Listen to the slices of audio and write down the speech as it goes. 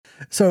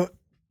So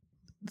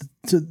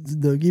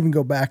to even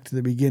go back to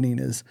the beginning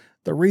is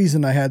the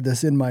reason I had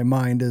this in my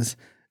mind is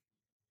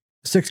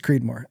 6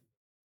 Creedmoor.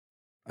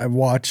 I've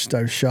watched,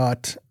 I've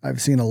shot,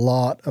 I've seen a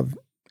lot of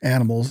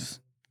animals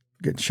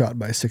get shot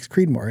by 6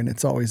 Creedmoor, and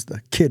it's always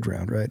the kid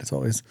round, right? It's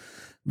always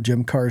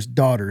Jim Carr's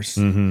daughters.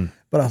 Mm-hmm.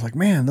 But I was like,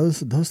 man,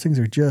 those things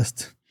are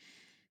just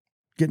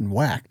getting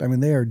whacked. I mean,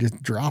 they are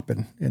just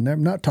dropping. And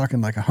I'm not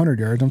talking like 100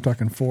 yards. I'm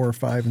talking 400,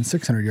 500, and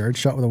 600 yards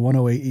shot with a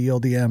 108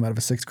 ELDM out of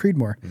a 6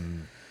 Creedmoor.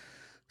 Mm.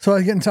 So I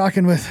was getting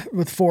talking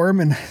with Form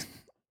and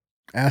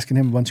asking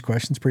him a bunch of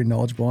questions, pretty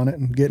knowledgeable on it,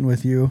 and getting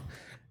with you.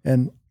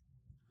 And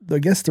I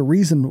guess the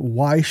reason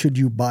why should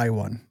you buy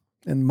one?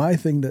 And my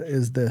thing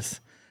is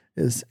this,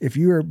 is if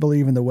you are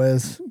believing the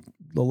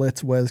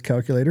Litz Wes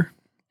calculator,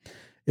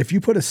 if you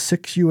put a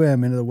 6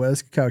 UM into the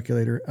Wes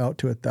calculator out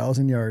to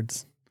 1,000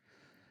 yards,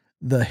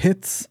 the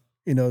hits,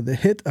 the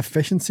hit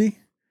efficiency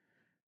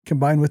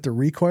combined with the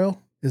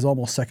recoil is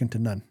almost second to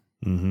none.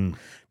 Mm-hmm.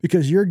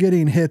 Because you're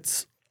getting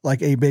hits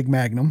like a big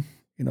Magnum,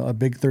 a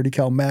big 30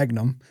 cal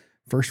Magnum,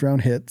 first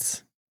round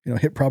hits,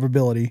 hit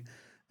probability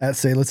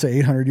at let's say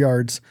 800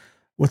 yards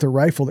with a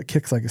rifle that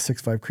kicks like a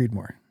 6.5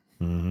 Creedmoor.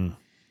 Mm-hmm.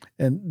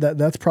 And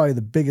that's probably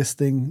the biggest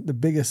thing.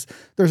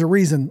 There's a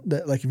reason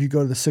that like if you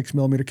go to the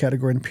 6mm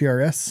category in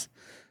PRS,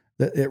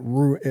 that it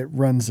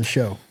runs the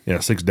show. Yeah,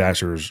 6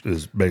 Dasher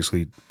is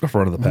basically the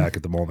front of the pack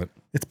at the moment.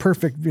 It's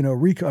perfect,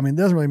 recoil. I mean, it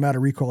doesn't really matter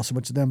recoil so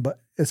much to them, but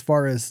as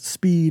far as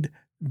speed,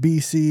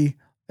 BC,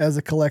 as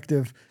a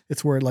collective,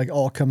 it's where it like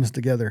all comes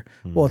together.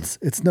 Mm. Well,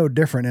 it's no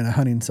different in a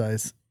hunting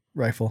size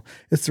rifle.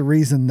 It's the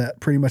reason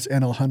that pretty much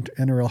NRL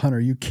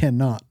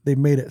Hunter, they've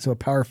made it so a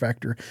power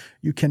factor,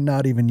 you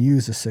cannot even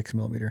use a 6mm.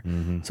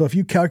 Mm-hmm. So if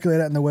you calculate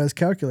that in the Wes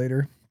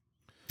calculator,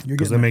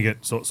 because they make it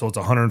so it's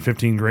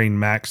 115 grain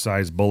max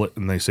size bullet,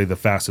 and they say the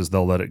fastest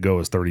they'll let it go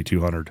is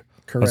 3,200.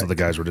 Correct. That's what the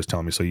guys were just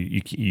telling me. So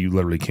you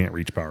literally can't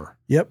reach power.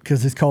 Yep,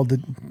 because it's called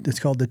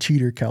the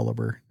cheater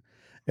caliber.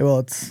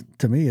 Well,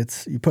 to me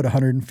you put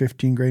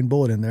 115 grain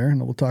bullet in there,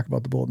 and we'll talk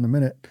about the bullet in a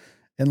minute.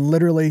 And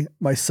literally,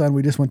 my son,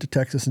 we just went to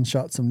Texas and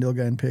shot some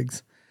nilgai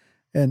pigs,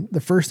 and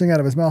the first thing out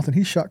of his mouth, and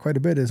he shot quite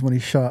a bit, is when he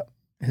shot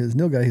his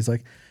nilgai, he's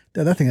like,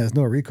 "Dad, that thing has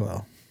no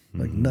recoil."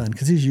 Like none,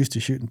 because he's used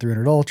to shooting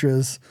 300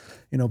 ultras,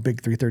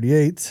 big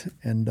 338s,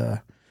 and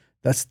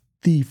that's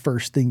the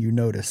first thing you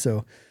notice.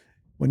 So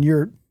when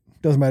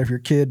doesn't matter if you're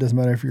a kid, doesn't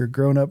matter if you're a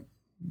grown up,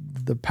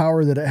 the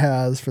power that it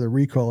has for the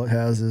recoil it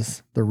has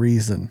is the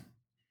reason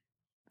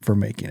for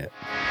making it.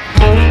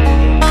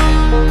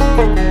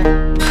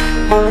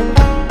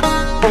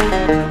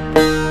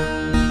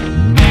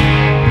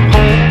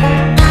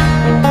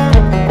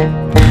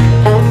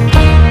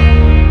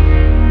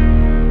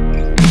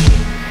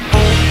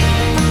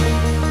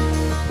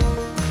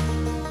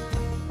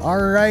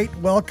 All right,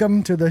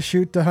 welcome to the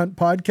Shoot to Hunt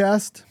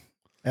podcast.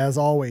 As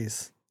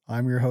always,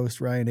 I'm your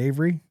host, Ryan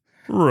Avery.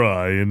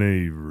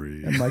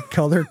 And my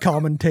color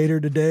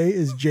commentator today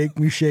is Jake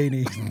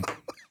Mushaney.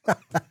 What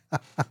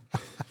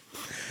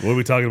are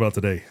we talking about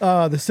today?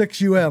 The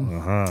 6 UM.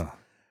 Uh-huh.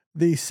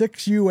 The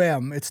 6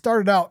 UM. It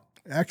started out,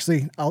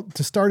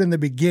 to start in the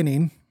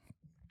beginning,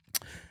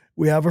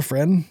 we have a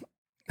friend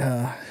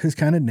who's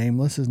kind of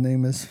nameless. His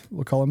name is,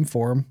 we'll call him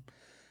Forum.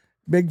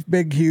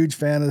 Big, huge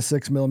fan of the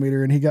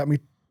 6mm, and he got me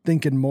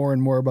thinking more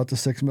and more about the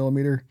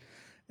 6mm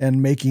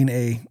and making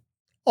a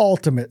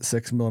ultimate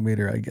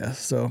 6mm, I guess.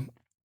 So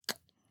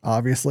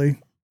obviously,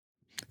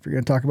 if you're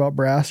going to talk about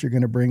brass, you're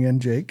going to bring in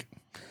Jake.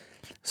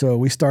 So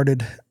we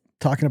started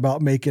talking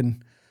about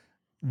making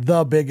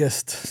the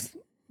biggest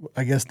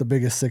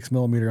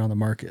 6mm on the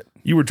market.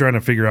 You were trying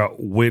to figure out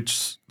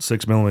which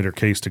 6mm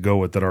case to go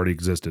with that already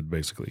existed,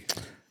 basically.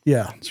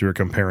 Yeah. So you were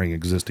comparing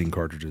existing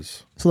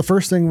cartridges. So the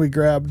first thing we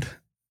grabbed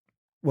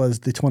was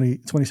the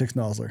 26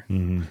 Nosler.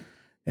 Mm-hmm.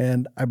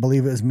 And I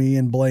believe it was me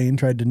and Blaine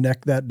tried to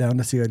neck that down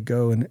to see how it'd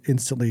go, and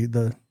instantly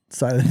the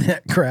side of the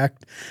neck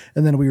cracked.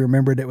 And then we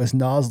remembered it was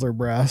Nosler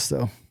brass,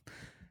 so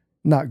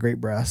not great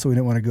brass, so we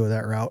didn't want to go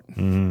that route.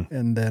 Mm-hmm.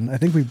 And then I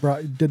think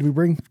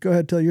go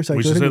ahead, tell your side.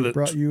 We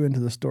brought you into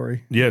the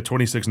story. Yeah,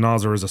 26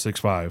 Nosler is a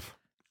 6.5.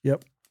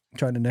 Yep.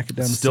 Trying to neck it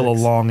down to still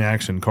 6. A long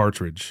action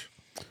cartridge.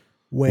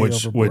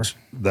 Which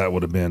that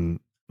would have been,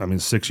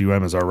 6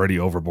 UM is already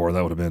overbore.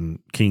 That would have been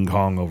King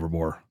Kong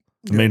overbore.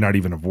 It may not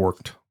even have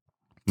worked.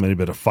 Maybe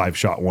been a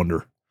 5-shot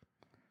wonder.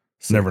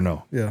 Never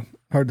know. Yeah,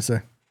 hard to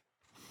say.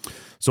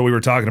 So we were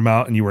talking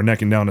about, and you were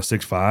necking down to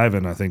 6.5,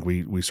 and I think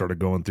we started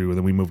going through, and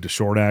then we moved to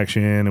short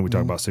action, and we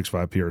talked about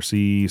 6.5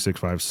 PRC,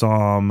 6.5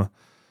 SOM.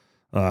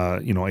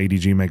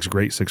 ADG makes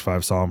great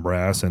 6.5 SOM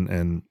brass,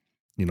 and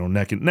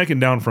necking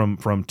down from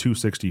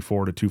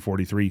 264 to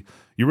 243.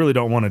 You really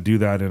don't want to do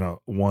that in a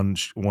one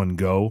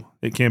go.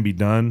 It can be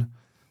done.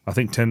 I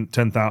think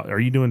 10,000. Are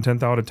you doing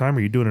 10,000 at a time, or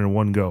are you doing it in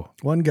one go?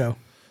 One go.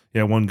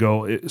 Yeah, one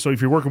go. So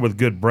if you're working with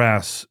good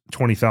brass,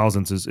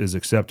 20,000 is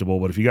acceptable.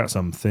 But if you got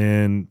some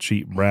thin,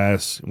 cheap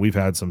brass, we've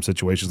had some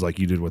situations like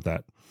you did with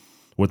that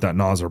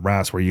Nosler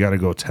brass where you got to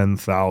go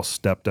 10,000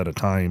 stepped at a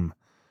time.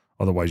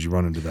 Otherwise, you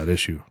run into that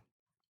issue.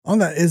 On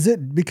that, is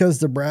it because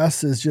the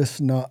brass is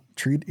just not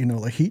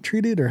like heat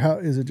treated, or how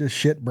is it just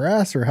shit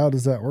brass, or how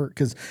does that work?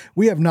 Because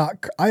I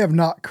have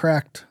not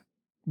cracked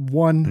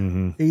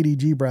one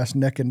ADG brass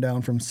neck and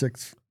down from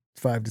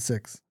 6.5 to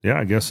 6. Yeah,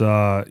 I guess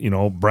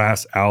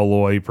brass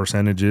alloy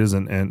percentages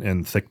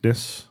and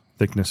thickness.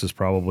 Thickness is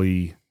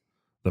probably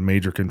the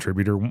major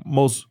contributor.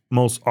 Most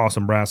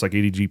awesome brass like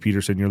ADG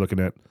Peterson, you're looking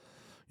at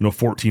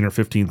 14 or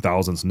 15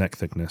 thousandths neck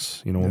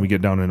thickness. When we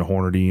get down into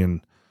Hornady and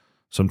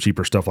some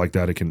cheaper stuff like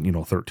that, it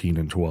can 13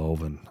 and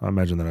 12, and I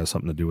imagine that has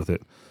something to do with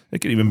it. It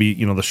could even be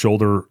the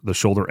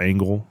shoulder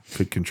angle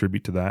could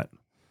contribute to that.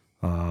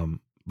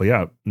 But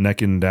yeah,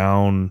 necking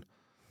down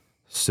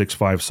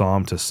 6.5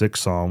 SAUM to 6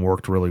 SAUM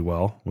worked really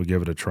well. We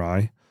gave it a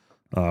try.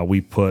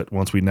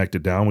 Once we necked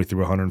it down, we threw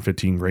a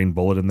 115 grain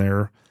bullet in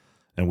there,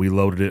 and we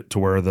loaded it to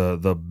where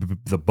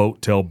the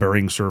boat tail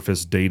bearing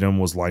surface datum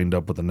was lined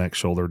up with the neck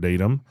shoulder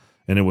datum,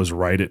 and it was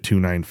right at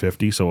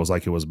 2.950, so it was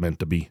like it was meant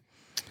to be.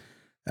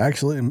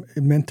 Actually,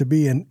 it meant to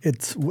be, and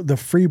the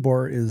free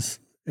bore is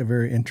a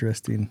very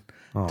interesting.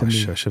 Oh, I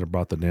should have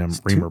brought the damn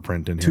reamer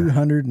print in here.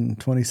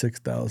 226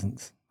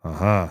 thousandths.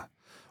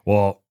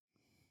 Well,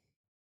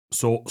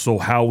 so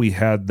how we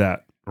had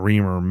that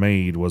reamer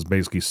made was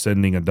basically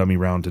sending a dummy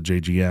round to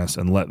JGS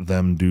and let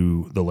them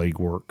do the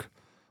legwork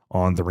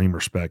on the reamer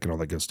spec and all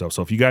that good stuff.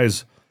 So if you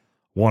guys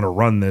want to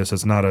run this,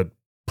 it's not a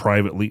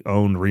privately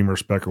owned reamer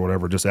spec or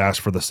whatever. Just ask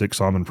for the 6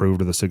 SAUM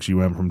improved or the 6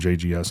 UM from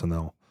JGS, and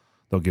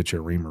they'll get you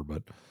a reamer.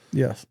 But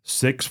yes,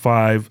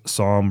 6.5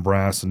 SAUM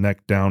brass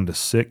neck down to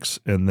 6,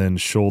 and then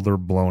shoulder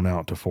blown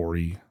out to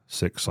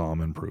 46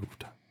 SAUM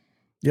improved.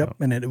 Yep,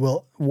 and it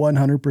will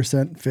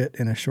 100% fit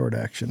in a short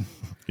action.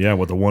 Yeah,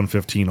 with the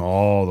 115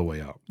 all the way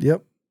out.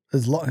 Yep,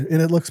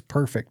 and it looks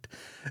perfect.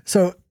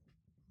 So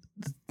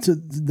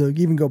to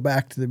even go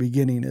back to the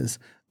beginning, is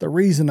the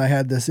reason I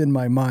had this in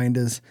my mind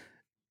is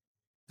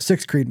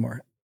 6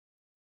 Creedmoor.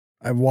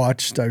 I've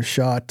watched, I've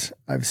shot,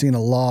 I've seen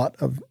a lot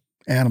of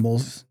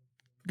animals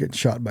get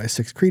shot by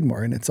 6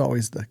 Creedmoor, and it's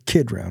always the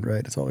kid round,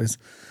 right? It's always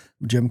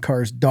Jim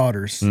Carr's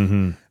daughters.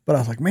 But I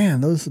was like, man,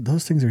 those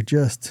things are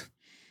just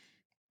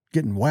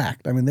getting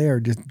whacked. I mean, they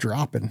are just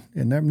dropping,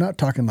 and I'm not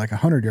talking like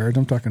 100 yards.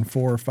 I'm talking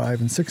 4 or 5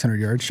 and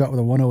 600 yards shot with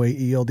a 108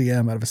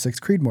 ELDM out of a 6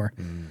 Creedmoor.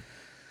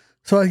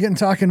 So I was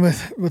talking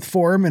with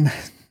Form and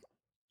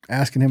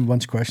asking him a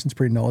bunch of questions,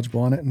 pretty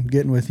knowledgeable on it, and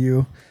getting with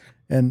you.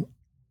 And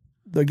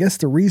I guess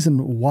the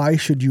reason why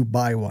should you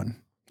buy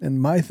one? And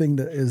my thing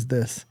is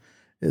this,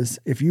 is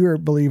if you are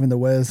believing the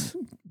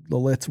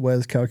Litz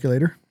Wes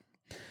calculator,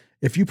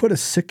 if you put a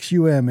 6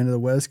 UM into the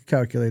Wes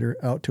calculator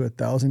out to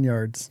 1,000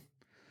 yards,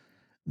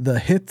 the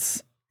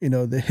hits,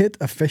 the hit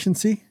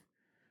efficiency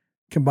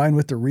combined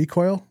with the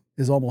recoil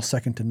is almost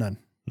second to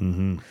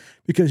none.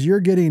 Because you're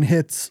getting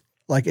hits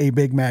like a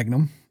big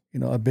Magnum,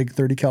 a big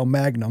 30 cal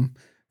Magnum,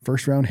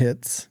 first round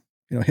hits,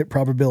 hit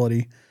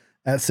probability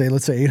at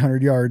let's say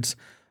 800 yards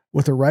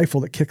with a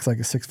rifle that kicks like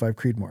a 6.5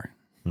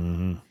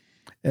 Creedmoor.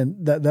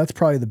 And that's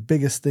probably the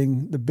biggest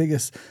thing.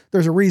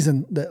 There's a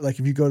reason that, like,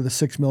 if you go to the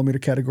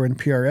 6mm category in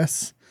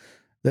PRS,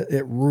 that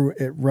it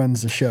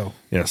runs the show.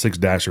 Yeah, 6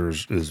 Dasher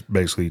is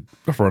basically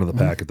the front of the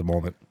pack at the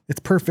moment. It's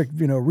perfect,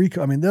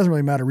 recoil. I mean, it doesn't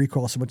really matter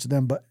recoil so much to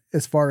them, but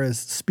as far as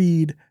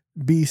speed,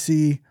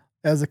 BC,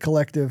 as a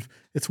collective,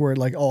 it's where it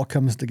like all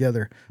comes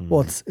together.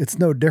 Well, it's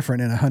no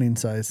different in a hunting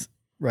size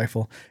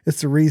rifle.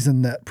 It's the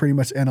reason that pretty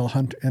much NRL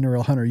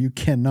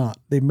Hunter,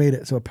 they've made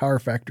it so a power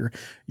factor,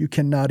 you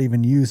cannot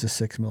even use a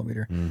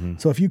 6mm.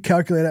 So if you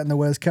calculate that in the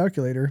Wes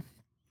calculator,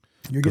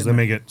 because they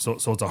make it so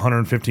it's a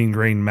 115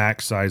 grain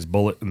max size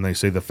bullet, and they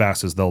say the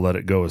fastest they'll let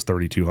it go is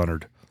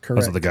 3,200. Correct.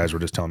 That's what the guys were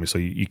just telling me. So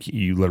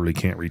you literally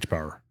can't reach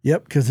power.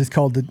 Yep, because it's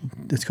called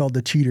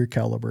the cheater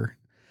caliber.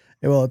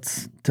 Well,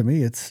 to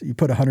me, you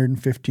put a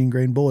 115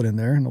 grain bullet in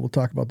there, and we'll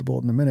talk about the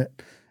bullet in a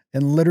minute.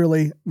 And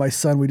literally, my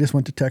son, we just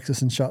went to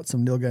Texas and shot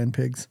some nilgai and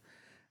pigs,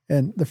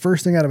 and the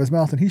first thing out of his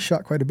mouth, and he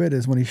shot quite a bit,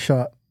 is when he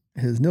shot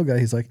his nilgai,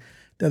 he's like,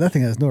 "Dad, that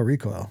thing has no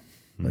recoil."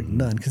 Like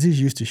none, because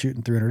he's used to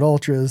shooting 300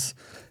 ultras,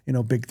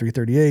 big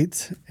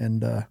 338s,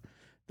 and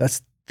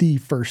that's the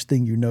first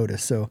thing you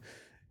notice. So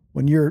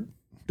when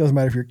doesn't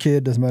matter if you're a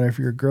kid, doesn't matter if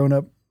you're a grown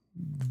up,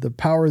 the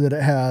power that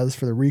it has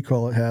for the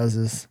recoil it has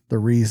is the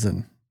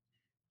reason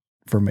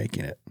for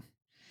making it.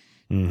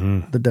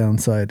 The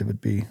downside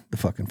would be the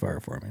fucking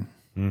fireforming.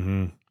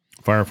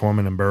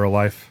 Fireforming and barrel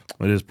life,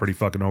 it is pretty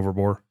fucking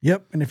overbore.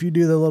 Yep, and if you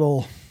do the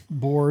little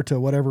bore to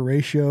whatever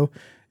ratio,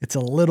 it's a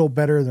little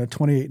better than a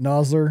 28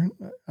 nozzler.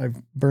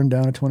 I've burned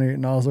down a 28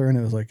 nozzler and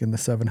it was like in the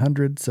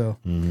 700. So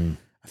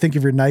I think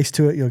if you're nice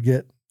to it, you'll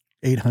get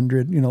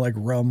 800, like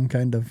rum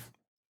kind of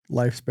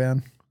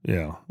lifespan.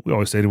 Yeah. We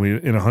always say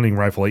in a hunting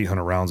rifle,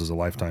 800 rounds is a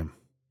lifetime.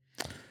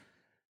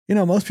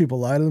 Most people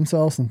lie to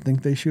themselves and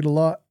think they shoot a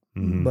lot,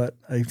 but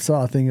I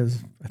saw a thing,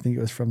 I think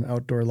it was from the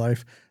Outdoor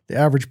Life. The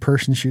average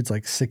person shoots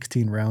like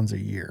 16 rounds a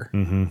year.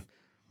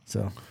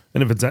 So,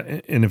 and if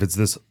it's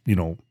this,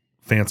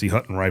 fancy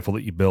hunting rifle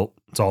that you built,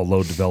 it's all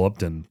load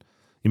developed, and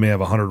you may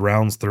have 100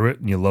 rounds through it,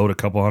 and you load a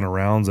couple hundred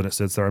rounds and it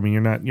sits there. I mean,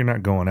 you're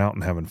not going out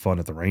and having fun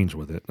at the range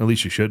with it. At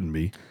least you shouldn't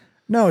be.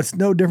 No, it's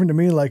no different to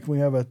me. Like we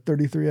have a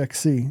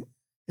 33XC.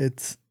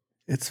 It's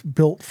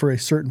built for a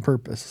certain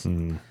purpose.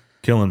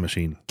 Killing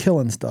machine.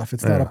 Killing stuff.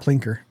 It's not a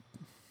plinker.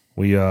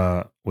 We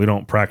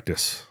don't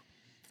practice.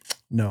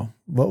 No.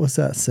 What was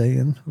that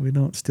saying? We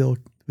don't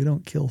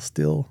kill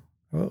still.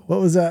 What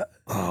was that?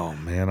 Oh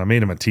man, I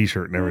made him a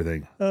t-shirt and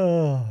everything.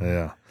 Oh.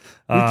 Yeah.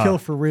 We kill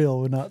for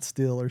real, we not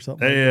steal or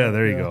something. Yeah,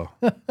 there you go.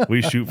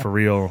 We shoot for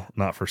real,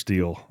 not for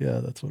steel. Yeah,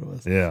 that's what it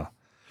was. Yeah.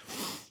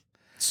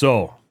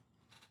 So.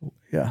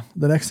 Yeah.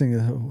 The next thing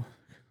is, go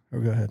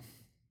ahead.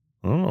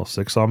 I don't know.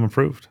 6-SAUM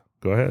improved.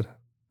 Go ahead.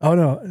 Oh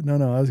no.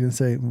 I was going to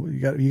say,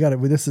 you got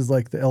it. This is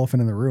like the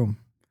elephant in the room.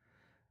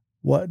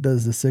 What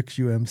does the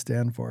 6UM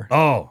stand for?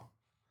 Oh.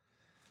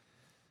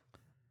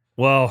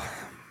 Well,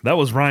 that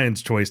was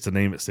Ryan's choice to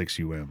name it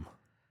 6UM.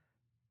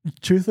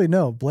 Truthfully,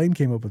 no. Blaine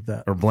came up with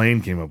that. Or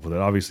Blaine came up with it.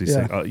 Obviously,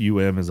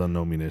 UM is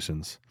unknown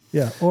munitions.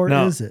 Yeah. Or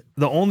now, is it?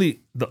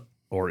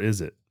 Or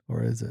is it?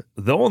 Or is it?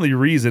 The only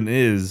reason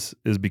is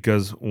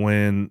because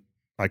when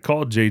I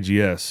called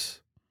JGS,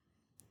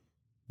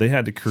 they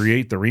had to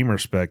create the reamer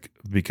spec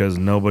because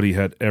nobody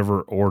had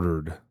ever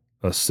ordered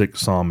a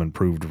 6-SAUM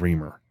improved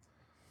reamer.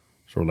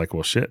 So we're like,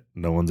 well, shit,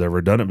 no one's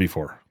ever done it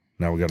before.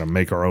 Now we got to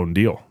make our own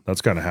deal.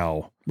 That's kind of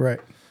how, right.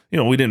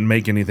 We didn't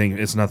make anything.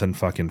 It's nothing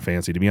fucking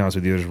fancy. To be honest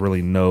with you, there's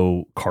really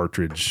no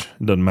cartridge.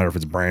 It doesn't matter if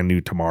it's brand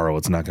new tomorrow.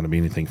 It's not going to be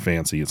anything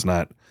fancy. It's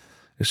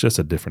just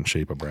a different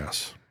shape of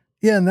brass.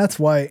 Yeah. And that's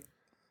why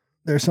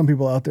there's some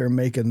people out there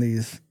making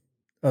these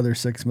other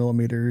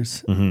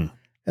 6mm. Mm-hmm.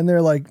 And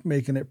they're like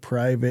making it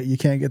private. You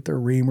can't get the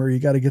reamer. You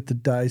got to get the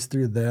dies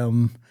through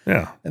them.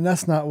 Yeah. And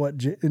that's not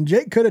what and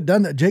Jake could have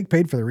done that. Jake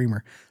paid for the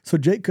reamer. So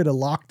Jake could have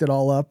locked it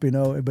all up,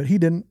 but he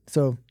didn't.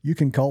 So you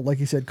can call, like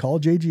he said, call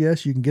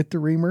JGS. You can get the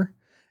reamer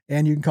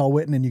and you can call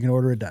Witten and you can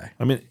order a die.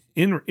 I mean,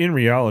 in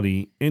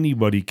reality,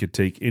 anybody could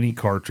take any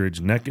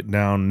cartridge, neck it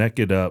down, neck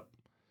it up,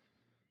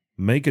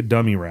 make a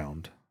dummy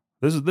round.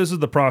 This is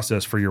the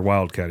process for your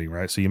wildcatting,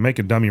 right? So you make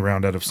a dummy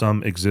round out of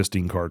some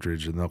existing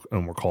cartridge, and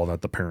we'll call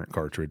that the parent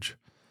cartridge.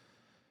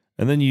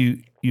 And then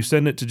you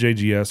send it to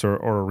JGS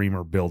or a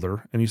reamer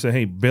builder, and you say,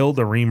 hey, build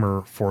a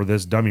reamer for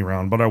this dummy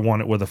round, but I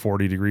want it with a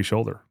 40-degree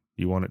shoulder.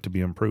 You want it to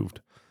be improved.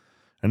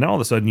 And now all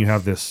of a sudden you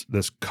have this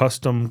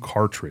custom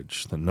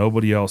cartridge that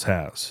nobody else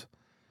has.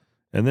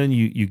 And then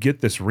you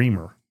get this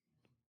reamer.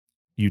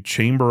 You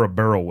chamber a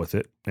barrel with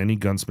it. Any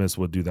gunsmiths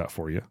would do that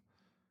for you.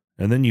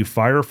 And then you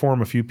fire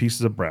form a few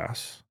pieces of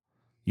brass.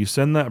 You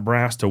send that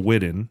brass to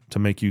Witten to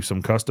make you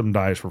some custom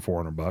dies for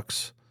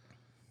 $400.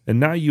 And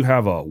now you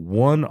have a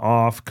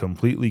one-off,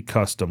 completely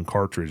custom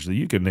cartridge that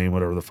you can name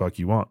whatever the fuck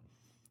you want.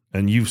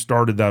 And you've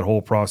started that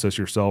whole process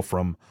yourself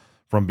from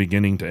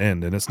beginning to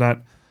end. And it's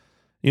not,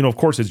 of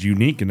course it's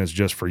unique and it's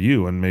just for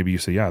you. And maybe you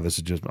say, yeah, this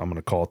is just, I'm going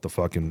to call it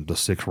the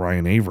 6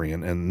 Ryan Avery.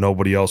 And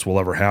nobody else will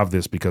ever have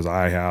this because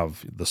I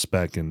have the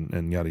spec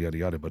and yada, yada,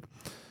 yada. But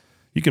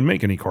you can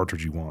make any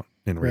cartridge you want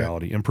in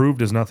reality. Right.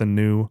 Improved is nothing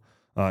new.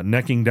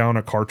 Necking down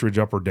a cartridge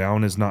up or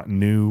down is not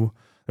new.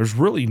 There's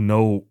really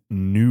no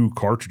new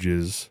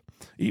cartridges.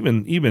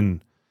 Even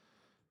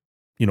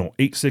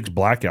 8.6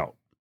 Blackout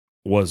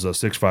was a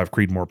 6.5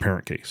 Creedmoor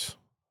parent case,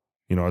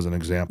 as an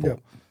example. Yep.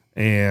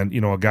 And,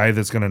 a guy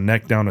that's going to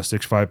neck down a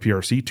 6.5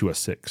 PRC to a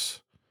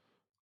 6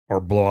 or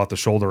blow out the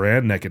shoulder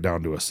and neck it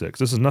down to a 6.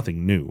 This is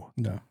nothing new.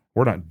 No.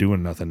 We're not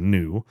doing nothing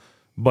new.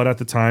 But at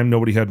the time,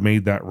 nobody had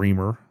made that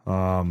reamer.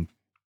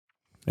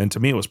 And to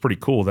me, it was pretty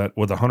cool that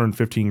with a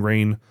 115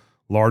 grain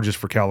largest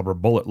for caliber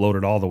bullet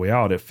loaded all the way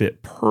out, it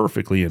fit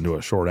perfectly into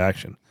a short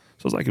action.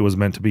 So it's like it was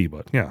meant to be,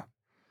 but yeah,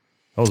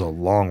 that was a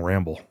long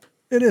ramble.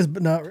 It is,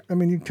 but not, you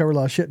can cover a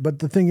lot of shit, but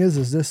the thing is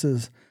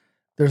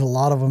there's a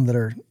lot of them that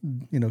are,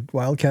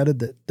 wildcatted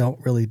that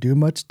don't really do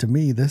much. To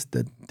me, this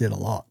did a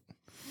lot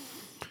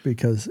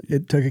because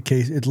it took a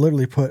case, it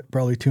literally put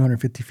probably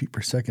 250 feet per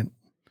second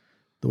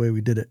the way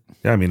we did it.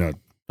 Yeah.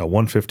 A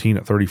 115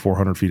 at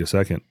 3,400 feet a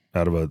second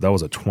that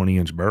was a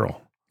 20-inch barrel.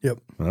 Yep.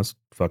 That's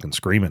fucking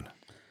screaming.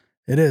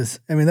 It is.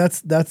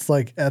 That's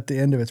like at the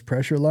end of its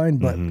pressure line,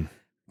 but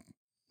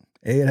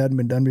A, it hadn't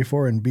been done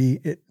before, and B,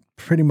 it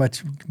pretty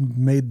much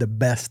made the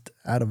best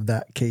out of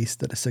that case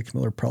that a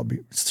 6mm probably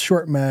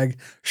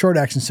short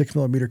action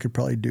 6mm could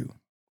probably do.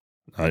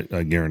 I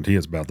guarantee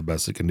it's about the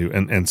best it can do.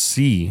 And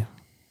C,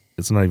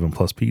 it's not even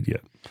plus P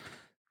yet.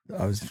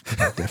 I was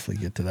gonna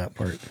definitely get to that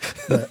part.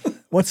 But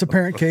what's the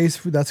parent case?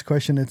 That's a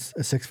question. It's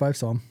a 6.5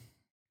 SAUM.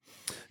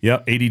 Yeah,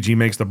 ADG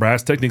makes the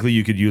brass. Technically,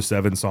 you could use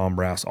 7 SAUM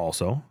brass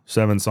also.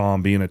 7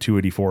 SAUM being a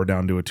 284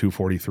 down to a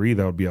 243,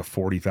 that would be a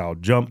 40 thou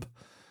jump.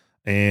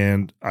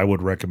 And I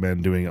would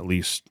recommend doing at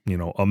least,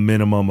 a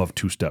minimum of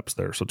 2 steps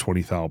there. So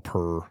 20 thou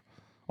per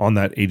on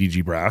that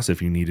ADG brass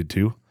if you needed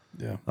to.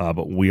 Yeah.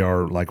 But we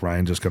are, like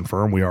Ryan just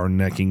confirmed, we are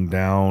necking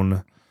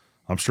down.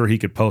 I'm sure he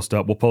could post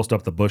up. We'll post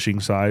up the bushing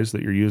size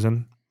that you're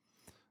using.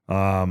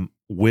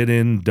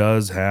 Witten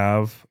does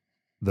have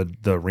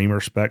the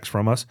reamer specs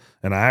from us,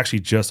 and I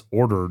actually just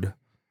ordered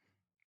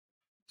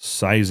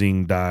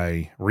sizing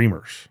die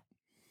reamers.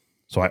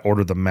 So I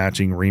ordered the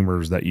matching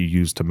reamers that you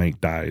use to make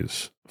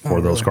dies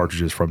for those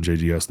cartridges from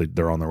JGS.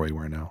 They're on their way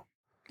right now.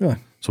 Yeah.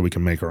 So we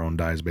can make our own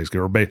dies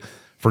basically.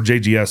 For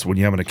JGS, when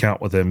you have an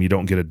account with them, you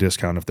don't get a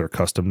discount if they're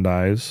custom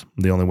dies.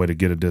 The only way to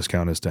get a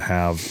discount is to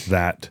have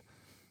that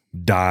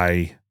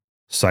die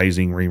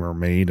sizing reamer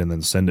made and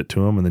then send it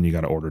to them, and then you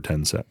got to order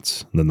 10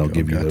 sets. And then they'll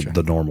give you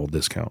the normal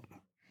discount.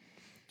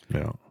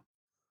 Yeah.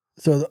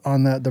 So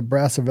on that, the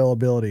brass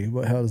availability,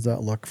 how does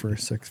that look for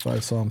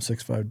 6.5 SAUM,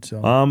 6.5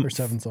 SAUM, or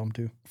 7 SAUM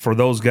too? For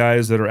those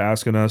guys that are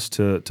asking us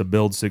to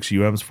build 6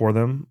 UMs for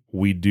them,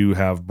 we do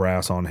have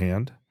brass on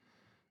hand,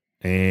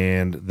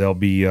 and there'll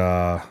be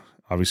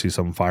obviously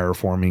some fire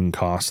forming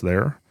costs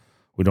there.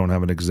 We don't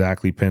have it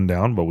exactly pinned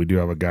down, but we do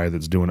have a guy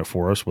that's doing it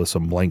for us with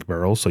some blank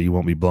barrels, so you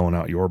won't be blowing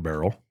out your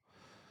barrel.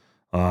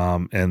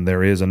 And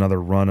there is another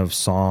run of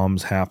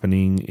SAUMs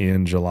happening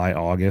in July,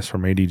 August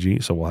from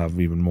ADG, so we'll have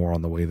even more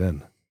on the way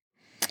then.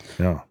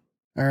 Yeah.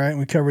 All right,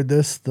 we covered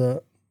this.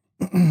 The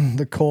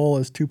coal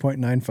is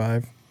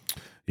 2.95.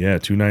 Yeah,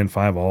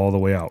 295 all the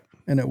way out.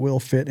 And it will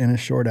fit in a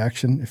short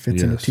action. If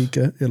it's in a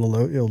Tika, it'll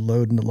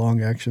load into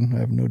long action. I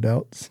have no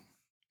doubts.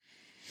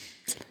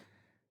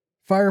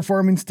 Fire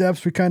forming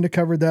steps, we kind of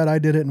covered that. I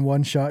did it in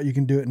one shot. You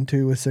can do it in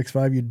 2 with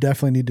 6.5. You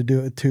definitely need to do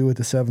it with 2 with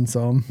the 7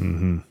 SAUM.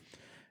 Mm-hmm.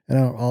 And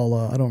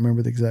I don't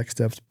remember the exact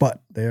steps,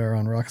 but they are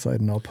on Rockside,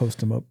 and I'll post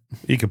them up.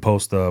 We could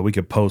post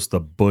the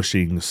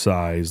bushing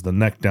size, the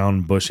neck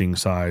down bushing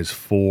size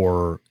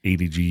for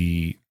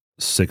ADG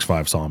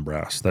 6.5 SAUM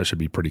brass. That should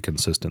be pretty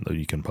consistent, though.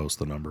 You can post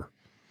the number.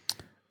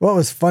 What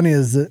was funny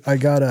is that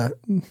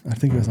I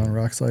think it was on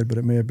Rockside, but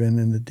it may have been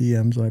in the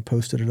DMs when I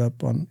posted it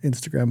up on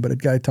Instagram. But a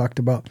guy talked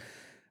about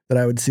that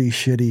I would see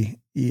shitty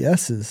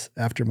ESs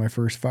after my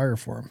first fire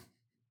form,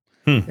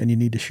 and you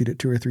need to shoot it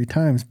 2 or 3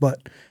 times.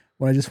 But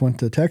when I just went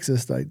to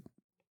Texas, the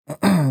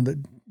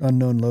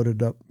unknown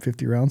loaded up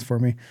 50 rounds for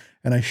me,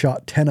 and I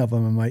shot 10 of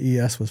them, and my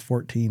ES was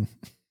 14.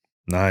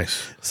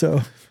 Nice.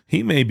 So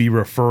he may be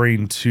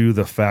referring to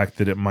the fact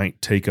that it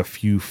might take a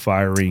few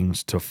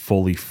firings to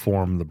fully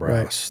form the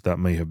brass. Right. That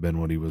may have been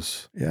what he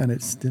was. Yeah, and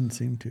it didn't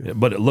seem to.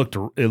 But it looked.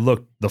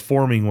 The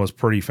forming was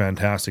pretty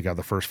fantastic at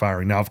the first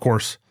firing. Now, of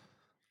course,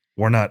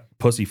 we're not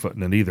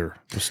pussyfooting it either.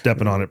 We're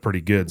stepping on it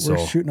pretty good.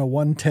 We're shooting a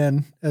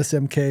 110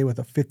 SMK with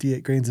a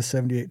 58 grains of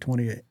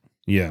 78-28.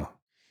 Yeah.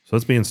 So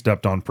it's being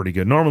stepped on pretty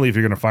good. Normally, if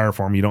you're going to fire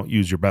form, you don't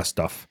use your best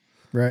stuff.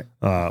 Right.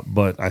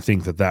 But I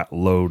think that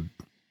load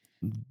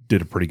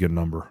did a pretty good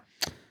number.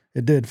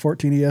 It did.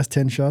 14 ES,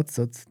 10 shots.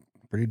 That's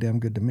pretty damn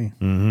good to me.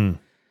 Mm-hmm.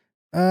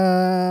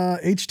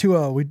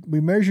 H2O. We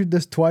measured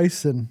this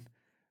twice, and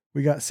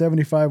we got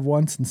 75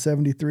 once and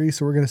 73.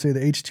 So we're going to say the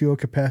H2O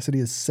capacity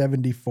is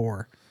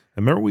 74.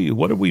 And remember,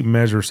 what did we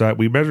measure?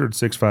 We measured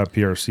 6.5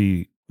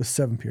 PRC. With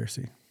 7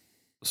 PRC.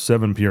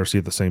 7 PRC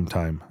at the same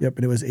time. Yep,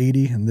 and it was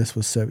 80, and this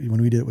was 70.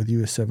 When we did it with you,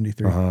 it was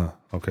 73.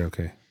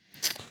 Okay.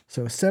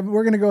 So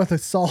we're going to go with a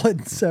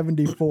solid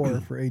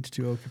 74 for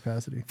H2O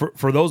capacity.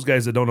 For those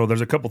guys that don't know, there's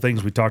a couple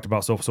things we talked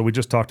about. So we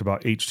just talked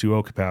about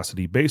H2O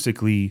capacity.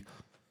 Basically,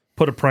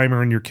 put a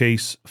primer in your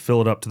case, fill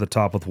it up to the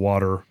top with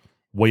water,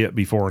 weigh it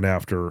before and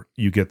after.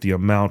 You get the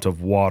amount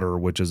of water,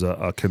 which is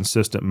a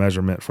consistent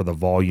measurement for the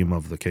volume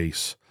of the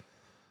case.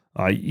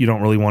 You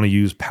don't really want to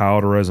use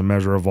powder as a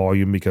measure of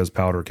volume because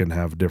powder can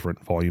have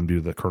different volume due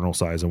to the kernel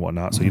size and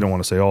whatnot. So you don't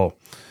want to say, oh,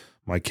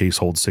 my case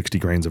holds 60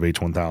 grains of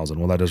H1000.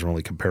 Well, that doesn't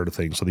really compare to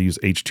things. So they use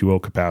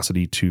H2O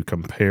capacity to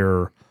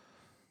compare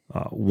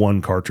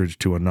one cartridge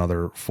to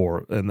another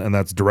and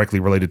that's directly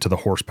related to the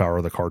horsepower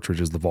of the cartridge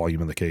is the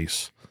volume of the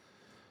case.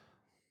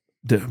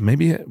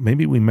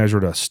 Maybe we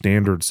measured a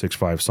standard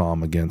 6.5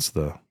 SAUM against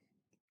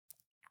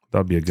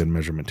that'd be a good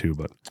measurement too,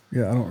 but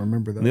yeah, I don't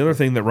remember that. And the other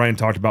thing that Ryan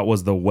talked about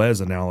was the WES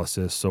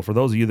analysis. So for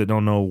those of you that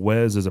don't know,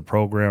 WES is a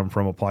program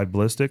from Applied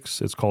Ballistics.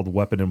 It's called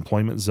Weapon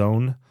Employment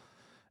Zone.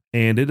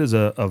 And it is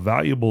a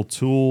valuable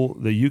tool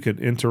that you can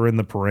enter in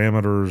the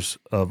parameters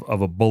of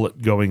a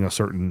bullet going a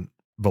certain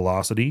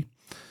velocity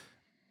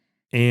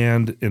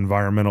and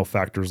environmental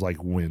factors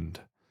like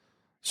wind.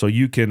 So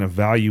you can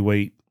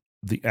evaluate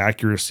the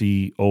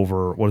accuracy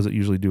over, what does it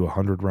usually do,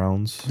 100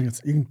 rounds? You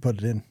can put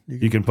it in.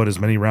 You can put as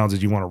many rounds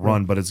as you want to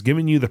run, but it's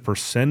giving you the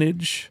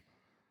percentage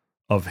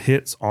of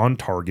hits on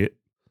target.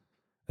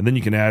 And then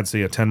you can add,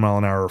 say, a 10 mile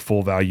an hour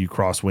full value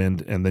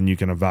crosswind, and then you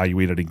can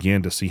evaluate it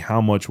again to see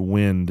how much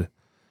wind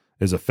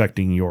is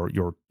affecting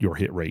your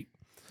hit rate.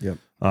 Yep.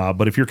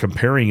 But if you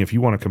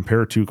want to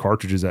compare 2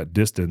 cartridges at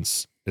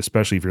distance,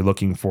 especially if you're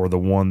looking for the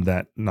one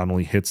that not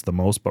only hits the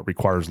most but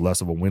requires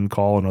less of a wind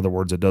call. In other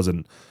words, it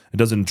doesn't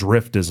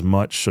drift as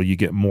much, so you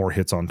get more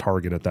hits on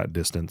target at that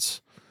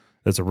distance.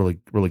 It's a really,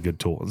 really good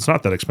tool. It's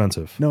not that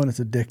expensive. No, and it's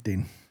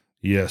addicting.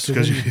 Yes,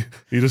 because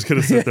you just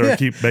gotta sit there and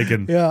keep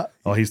making. Yeah.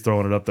 Oh, he's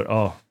throwing it up there.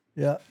 Oh.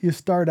 Yeah, you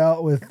start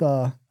out with.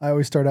 I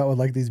always start out with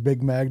like these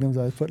big magnums.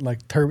 I was putting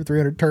like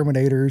 300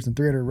 Terminators and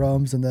 300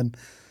 Rums, and then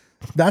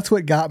that's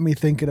what got me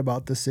thinking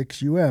about the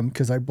 6UM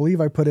because I believe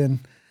I put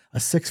in a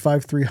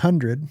 6.5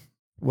 300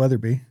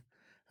 Weatherby.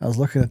 I was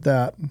looking at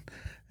that,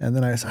 and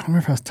then I don't remember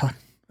if I was talking.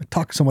 I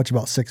talked so much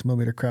about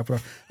 6mm crap. I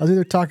was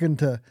either talking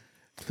to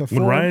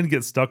when Ryan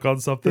gets stuck on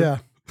something. Yeah,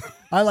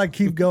 I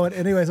keep going.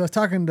 Anyways, I was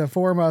talking to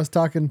Form. I was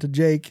talking to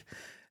Jake,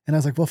 And I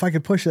was like, well, if I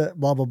could push it,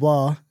 blah, blah,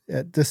 blah,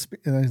 at this,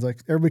 and he's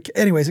like,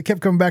 anyways, it kept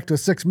coming back to a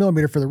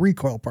 6mm for the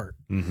recoil part.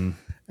 Mm-hmm.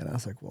 And I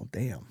was like, well,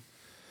 damn.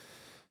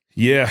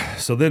 Yeah.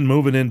 So then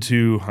moving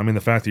into,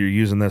 the fact that you're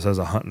using this as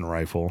a hunting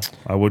rifle,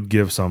 I would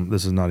give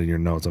this is not in your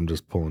notes. I'm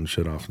just pulling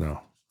shit off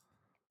now.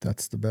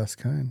 That's the best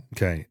kind.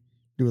 Okay.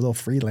 Do a little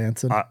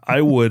freelancing.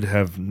 I would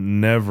have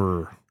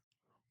never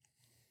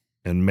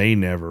and may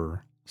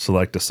never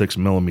select a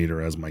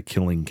 6mm as my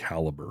killing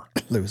caliber.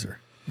 Loser.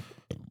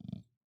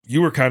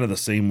 You were kind of the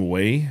same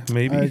way,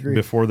 maybe,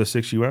 before the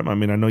 6UM.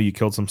 I know you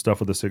killed some stuff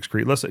with the 6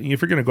 Crete. Let's say,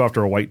 if you're going to go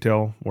after a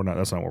whitetail,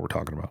 that's not what we're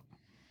talking about.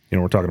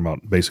 We're talking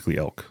about basically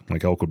elk.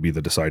 Like elk would be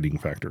the deciding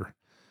factor.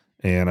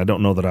 And I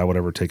don't know that I would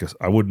ever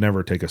I would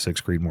never take a 6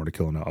 Creedmoor to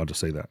kill an elk. I'll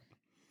just say that.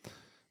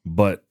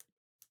 But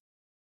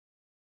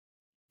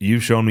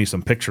you've shown me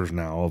some pictures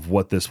now of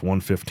what this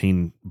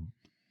 115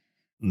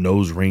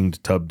 nose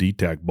ringed tub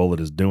DTAC bullet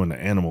is doing to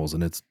animals.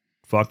 And it's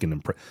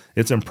fucking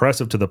it's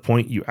impressive to the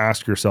point you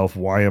ask yourself,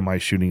 why am I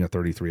shooting a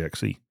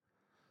 33XC?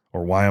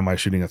 Or why am I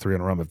shooting a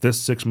 300 round? If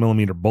this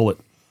 6mm bullet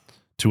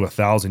to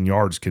 1,000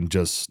 yards can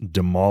just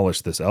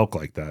demolish this elk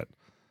like that,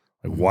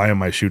 like, why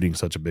am I shooting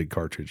such a big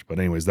cartridge? But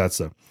anyways,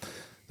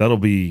 that'll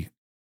be,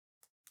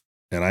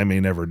 and I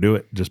may never do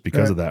it just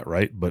because of that,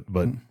 right? But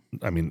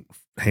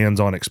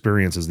hands-on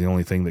experience is the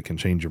only thing that can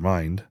change your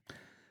mind.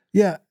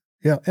 Yeah,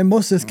 yeah. And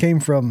most of this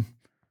came from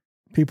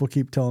people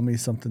keep telling me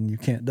something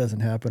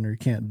doesn't happen or you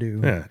can't do.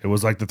 Yeah, it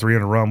was like the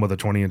 300 round with a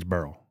 20-inch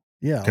barrel.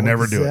 Yeah, can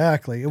never do it.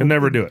 Exactly. Can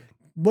never do it.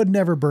 Would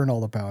never burn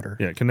all the powder.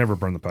 Yeah, it can never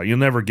burn the powder. You'll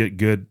never get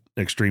good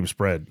extreme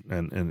spread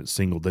and it's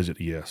single-digit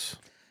ES.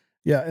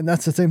 Yeah, and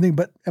that's the same thing.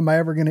 But am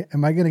I going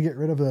to get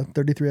rid of the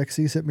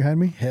 33XC sitting behind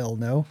me? Hell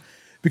no.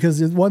 Because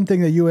the one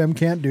thing that UM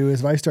can't do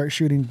is if I start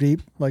shooting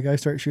deep, like I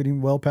start shooting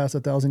well past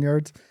 1,000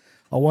 yards,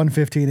 a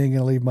 115 ain't going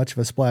to leave much of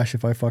a splash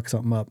if I fuck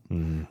something up.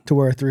 Mm-hmm. To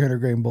where a 300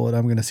 grain bullet,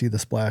 I'm going to see the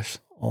splash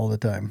all the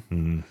time.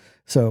 Mm-hmm.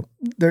 So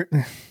there's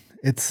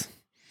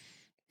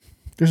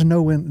a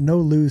no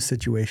lose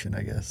situation,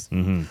 I guess.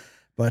 Mm-hmm.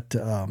 But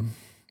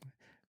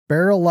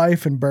barrel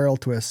life and barrel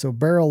twist. So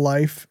barrel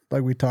life,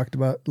 like we talked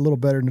about, a little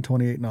better than a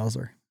 28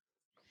 Nosler,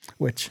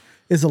 which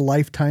is a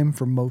lifetime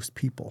for most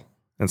people.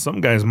 And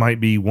some guys might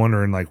be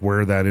wondering like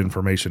where that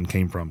information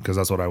came from, because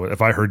that's what I would,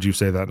 if I heard you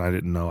say that and I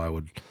didn't know, I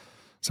would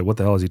say, what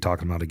the hell is he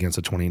talking about against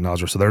a 28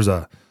 Nosler? So there's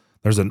a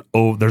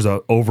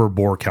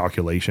overbore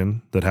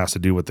calculation that has to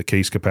do with the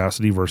case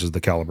capacity versus the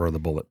caliber of the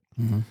bullet.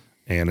 Mm-hmm.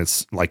 And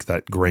it's like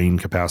that grain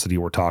capacity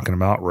we're talking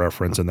about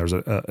reference. And there's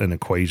an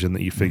equation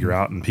that you figure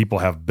out, and people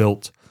have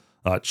built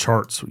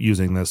charts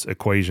using this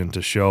equation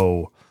to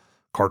show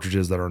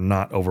cartridges that are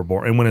not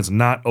overbore. And when it's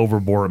not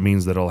overbore, it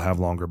means that it'll have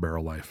longer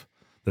barrel life,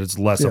 that it's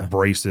less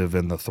abrasive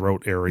in the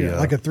throat area. Yeah,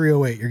 like a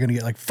 308, you're going to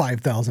get like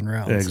 5,000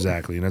 rounds.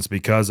 Exactly. And it's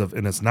because of,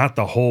 and it's not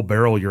the whole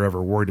barrel you're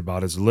ever worried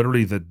about. It's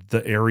literally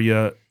the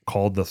area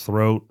called the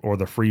throat or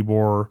the free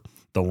bore,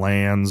 the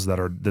lands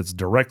that's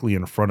directly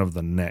in front of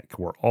the neck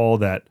where all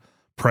that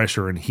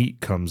pressure and heat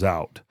comes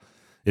out.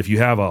 If you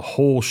have a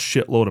whole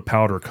shitload of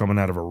powder coming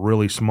out of a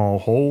really small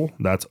hole,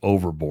 that's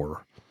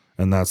overbore.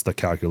 And that's the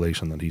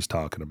calculation that he's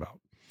talking about.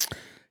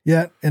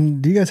 Yeah.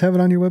 And do you guys have it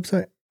on your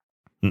website?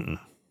 Mm-mm.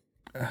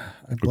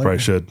 We probably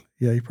should.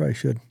 Yeah, you probably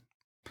should.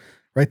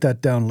 Write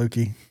that down,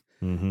 Lukey.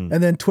 Mm-hmm.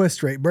 And then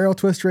twist rate, barrel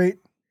twist rate.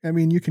 I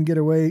mean, you can get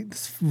away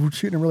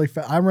shooting really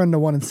fast. I'm running a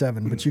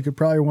 1-7, but you could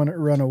probably want to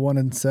run a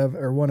 1-7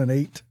 or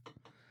 1-8,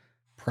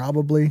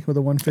 probably with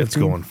a 115. It's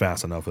going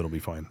fast enough; it'll be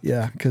fine.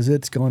 Yeah, because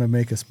it's going to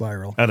make a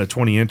spiral. At a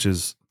 20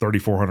 inches,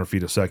 3,400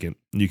 feet a second,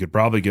 you could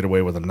probably get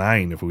away with a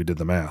 9 if we did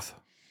the math.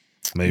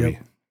 Maybe.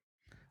 Yep.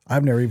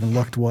 I've never even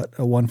looked what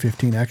a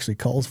 115 actually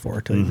calls for,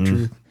 to tell you the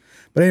truth.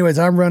 But anyways,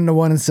 I'm running a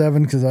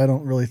 1-7 because I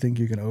don't really think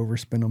you can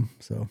overspin them.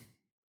 So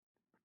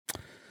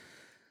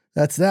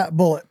that's that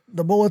bullet.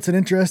 The bullet's an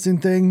interesting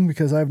thing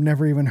because I've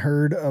never even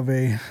heard of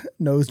a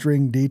nose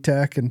ring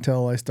DTAC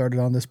until I started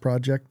on this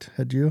project.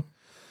 Had you?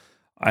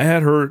 I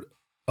had heard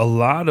a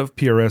lot of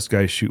PRS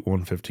guys shoot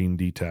 115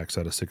 DTACs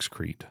out of 6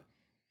 Crete.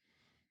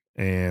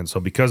 And so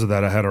because of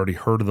that, I had already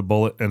heard of the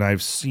bullet, and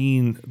I've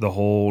seen the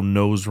whole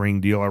nose ring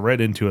deal. I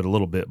read into it a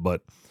little bit,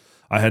 but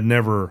I had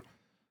never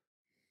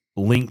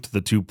linked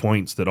the 2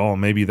 points that,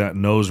 maybe that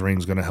nose ring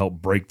is going to help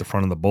break the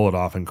front of the bullet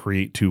off and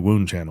create 2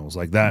 wound channels.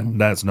 Like that,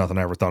 that's nothing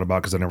I ever thought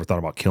about because I never thought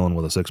about killing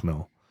with a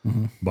 6mm.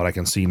 Mm-hmm. But I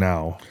can see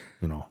now,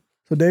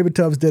 So David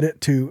Tubbs did it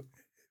to,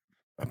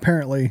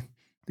 apparently,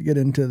 to get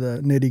into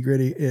the nitty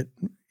gritty,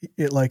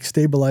 it like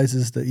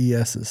stabilizes the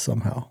ESs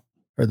somehow,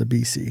 or the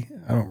BC.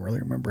 I don't really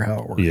remember how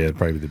it works. Yeah,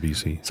 probably the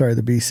BC. Sorry,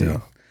 the BC.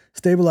 Yeah.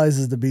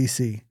 Stabilizes the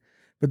BC.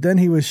 But then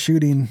he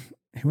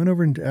went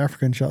over into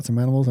Africa and shot some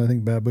animals, I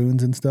think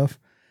baboons and stuff.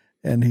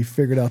 And he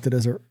figured out that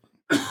it's a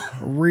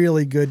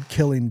really good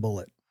killing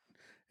bullet.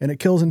 And it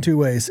kills in 2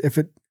 ways. If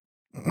it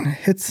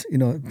hits,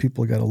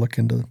 people got to look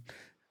into,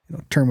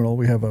 terminal.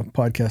 We have a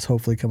podcast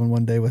hopefully coming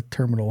one day with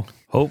terminal.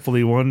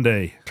 Hopefully one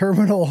day.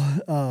 Terminal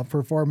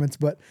performance.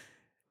 But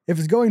if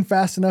it's going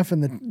fast enough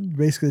and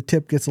basically the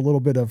tip gets a little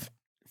bit of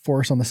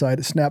force on the side,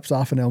 it snaps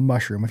off and it'll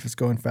mushroom if it's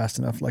going fast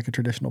enough, like a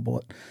traditional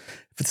bullet.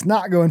 If it's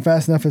not going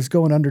fast enough, it's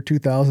going under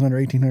 2,000, under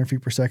 1,800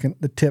 feet per second,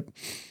 the tip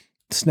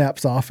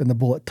snaps off and the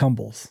bullet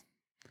tumbles.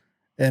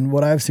 And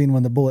what I've seen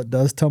when the bullet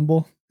does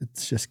tumble,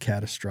 it's just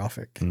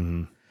catastrophic.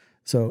 Mm-hmm.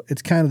 So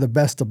it's kind of the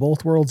best of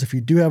both worlds. If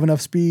you do have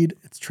enough speed,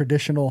 it's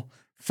traditional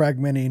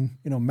fragmenting,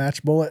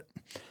 match bullet.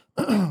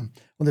 When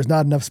there's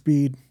not enough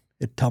speed,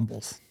 it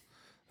tumbles.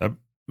 That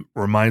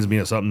reminds me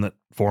of something that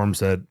Forum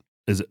said.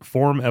 Is it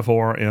Forum,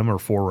 F-O-R-M, or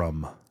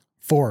Forum?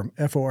 Forum,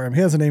 F-O-R-M.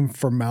 He has a name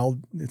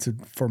it's a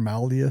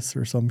Formaldeus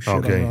or some shit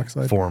on the rock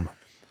side. Forum.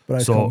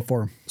 But I call him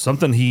Forum.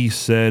 Something he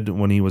said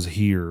when he was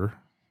here,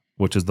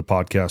 which is the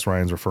podcast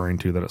Ryan's referring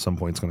to that at some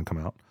point is going to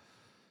come out.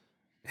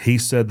 He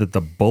said that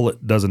the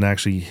bullet doesn't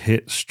actually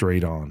hit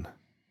straight on.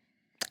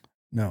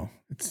 No,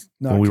 it's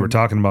not. When we were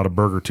talking about a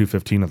Burger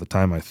 215 at the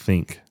time, I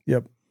think.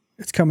 Yep.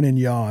 It's coming in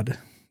yod,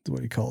 is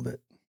what he called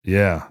it.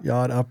 Yeah.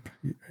 Yod up.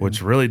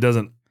 Which really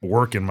doesn't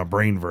work in my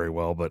brain very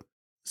well, but.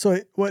 So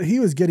what he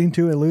was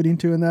alluding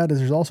to in that is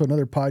there's also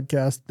another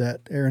podcast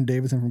that Aaron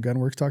Davidson from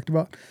Gunworks talked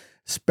about,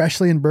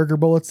 especially in burger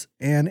bullets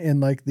and in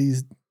like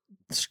these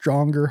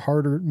stronger,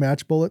 harder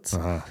match bullets.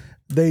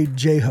 They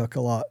J-hook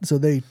a lot. So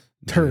they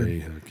turn.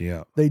 J-hook,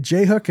 yeah. They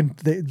J-hook and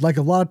they, like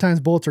a lot of times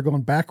bullets are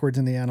going backwards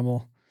in the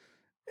animal.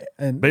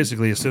 And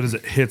basically, as soon as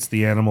it hits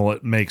the animal,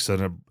 it makes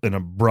an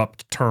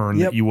abrupt turn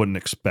that you wouldn't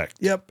expect.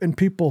 Yep. And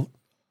people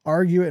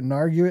argue it.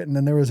 And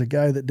then there was a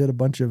guy that did a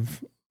bunch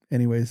of,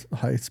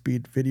 high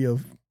speed video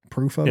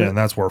proof of it. Yeah, and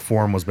that's where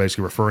Forum was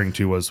basically referring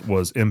to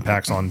was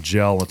impacts on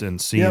gel and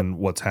seeing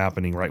what's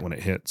happening right when it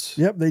hits.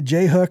 Yep. They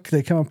J-hook,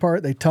 they come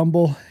apart, they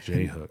tumble.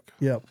 J-hook.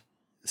 Yep.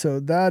 So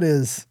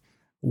that's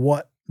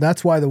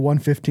why the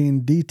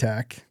 115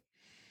 DTAC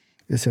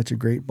is such a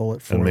great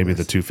bullet for and maybe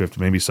this. the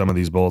 250, maybe some of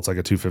these bullets like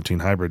a 215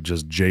 hybrid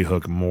just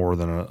J-hook more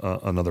than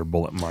another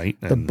bullet might.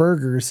 And the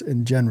burgers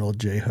in general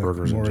J-hook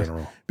burgers more, in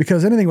general.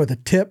 because anything with a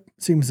tip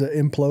seems to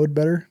implode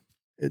better.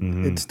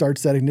 It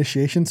starts that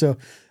initiation. So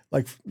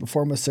like the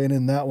Form was saying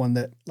in that one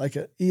that like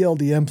a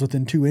ELDM's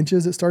within 2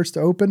 inches, it starts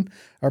to open.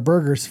 Our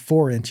burger's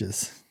 4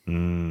 inches.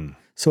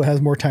 So it has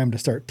more time to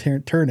start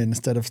turning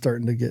instead of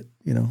starting to get,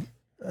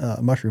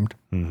 mushroomed.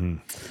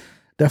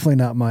 Definitely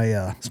not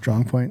my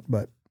strong point,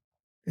 but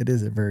it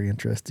is a very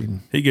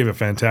interesting. He gave a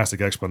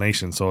fantastic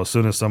explanation. So as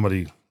soon as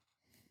somebody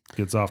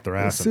gets off their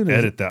ass and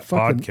edit that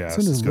podcast,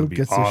 it's going to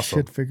be awesome. This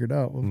shit figured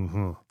out.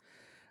 All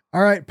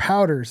right,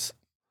 powders.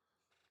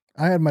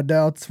 I had my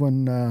doubts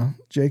when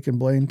Jake and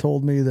Blaine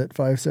told me that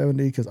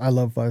 570, because I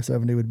love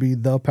 570, would be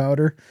the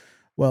powder.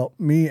 Well,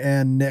 me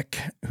and Nick,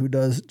 who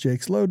does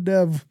Jake's load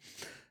dev,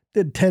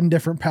 did 10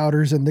 different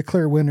powders, and the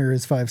clear winner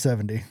is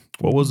 570.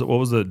 What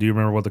was it? Do you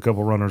remember what the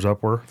couple runners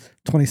up were?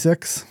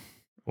 26.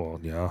 Well,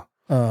 yeah.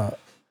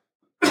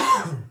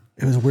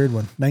 It was a weird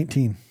one.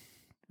 19.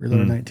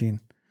 Reloaded 19.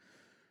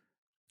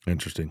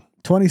 Interesting.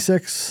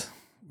 26.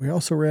 We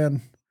also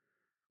ran,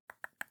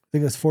 I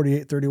think it was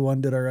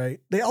 4831 did all right.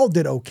 They all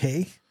did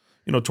okay.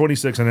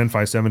 26 and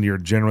N570 are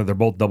generally, they're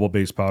both double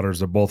base powders.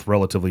 They're both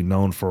relatively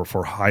known for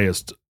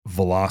highest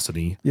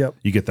velocity. Yep.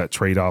 You get that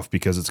trade-off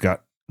because it's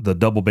got the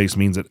double base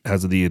means it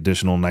has the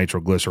additional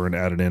nitroglycerin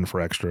added in for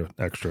extra.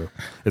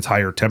 It's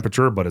higher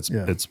temperature, but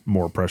it's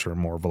more pressure and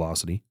more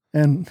velocity.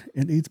 And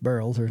it eats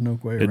barrels. There's no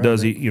way around it.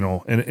 Does eat,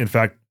 and in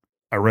fact,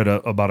 I read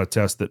about a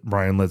test that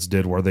Brian Litz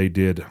did where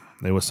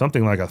it was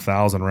something like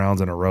 1,000 rounds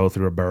in a row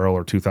through a barrel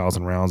or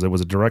 2,000 rounds. It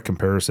was a direct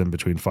comparison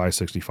between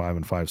 565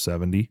 and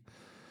 570.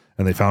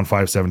 And they found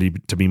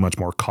 570 to be much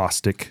more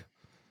caustic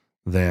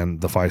than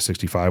the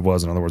 565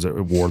 was. In other words, it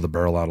wore the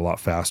barrel out a lot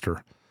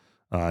faster.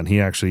 And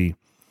he actually,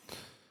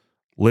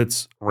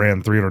 Litz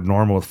ran 300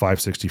 normal with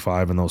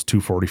 565 and those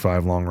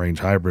 245 long range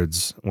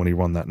hybrids when he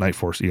won that Night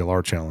Force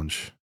ELR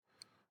challenge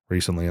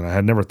recently. And I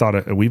had never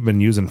thought we've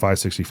been using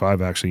 565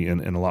 actually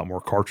in a lot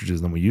more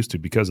cartridges than we used to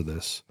because of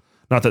this.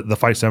 Not that the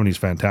 570 is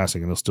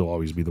fantastic and it'll still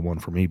always be the one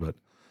for me, but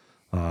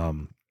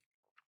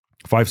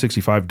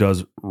 565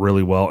 does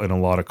really well in a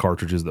lot of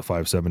cartridges that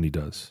 570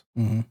 does.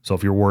 So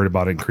if you're worried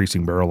about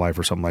increasing barrel life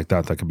or something like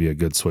that, that could be a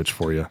good switch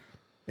for you.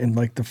 And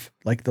like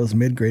those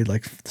mid grade,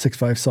 like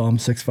 6.5 SOM,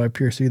 6.5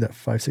 PRC, that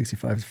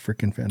 565 is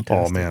freaking fantastic.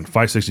 Oh man,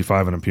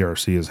 565 and a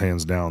PRC is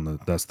hands down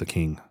that's the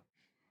king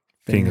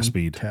of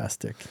speed.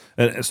 Fantastic.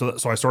 And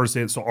so I started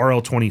saying, so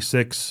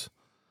RL26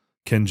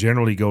 can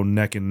generally go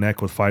neck and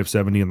neck with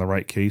 570 in the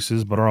right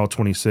cases, but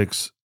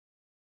RL26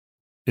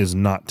 is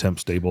not temp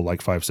stable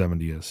like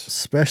 570 is.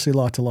 Especially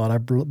lot to lot.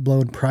 I've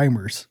blown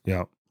primers.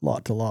 Yeah.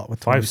 Lot to lot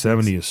with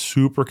 570 is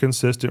super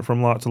consistent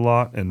from lot to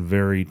lot and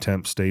very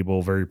temp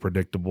stable, very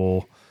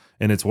predictable.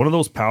 And it's one of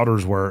those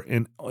powders where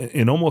in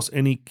almost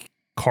any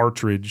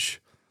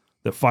cartridge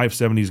that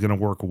 570 is going to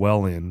work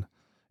well in,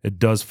 it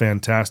does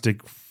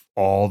fantastic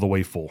all the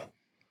way full.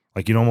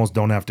 Like you almost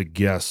don't have to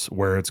guess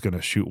where it's going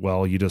to shoot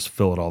well. You just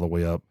fill it all the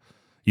way up.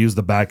 Use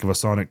the back of a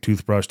sonic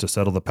toothbrush to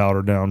settle the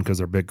powder down because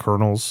they're big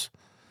kernels,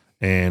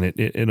 and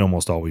it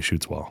almost always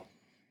shoots well.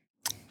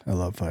 I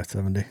love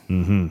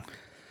 570.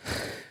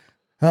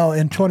 Oh,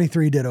 and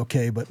 23 did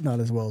okay, but not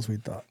as well as we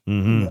thought.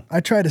 Mm-hmm. I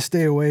try to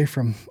stay away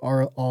from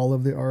all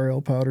of the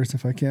RL powders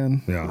if I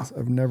can. Yeah.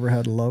 I've never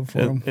had a love for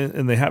them.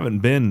 And they haven't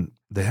been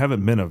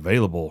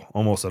available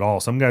almost at all.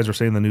 Some guys are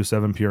saying the new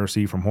 7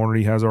 PRC from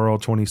Hornady has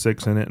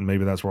RL26 in it, and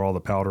maybe that's where all the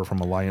powder from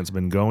Alliance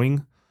been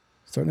going.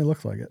 Certainly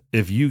looks like it.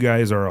 If you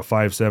guys are a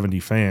 570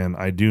 fan,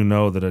 I do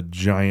know that a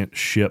giant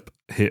ship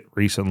hit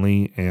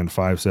recently, and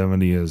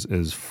 570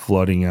 is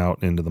flooding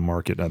out into the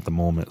market at the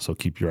moment. So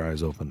keep your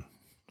eyes open.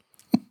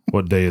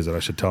 What day is it? I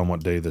should tell them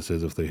what day this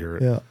is if they hear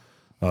it.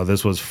 Yeah.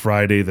 This was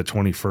Friday, the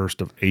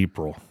 21st of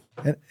April,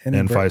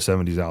 and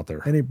 570's out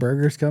there. Any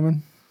burgers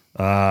coming?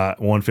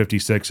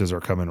 156s are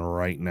coming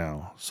right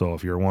now. So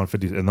if you're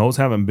 150, and those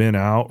haven't been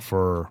out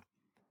for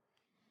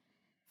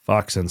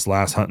since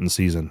last hunting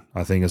season,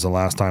 I think is the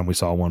last time we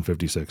saw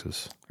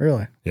 156s.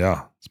 Really?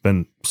 Yeah. It's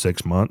been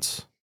 6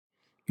 months.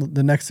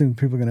 The next thing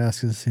people are going to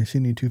ask is, you see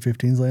any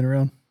 215s laying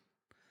around?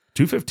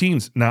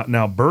 215s.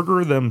 Now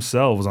Burger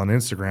themselves on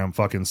Instagram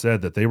fucking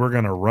said that they were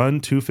going to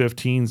run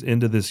 215s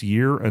into this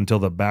year until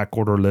the back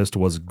order list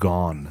was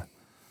gone.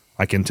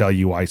 I can tell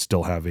you I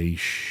still have a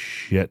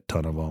shit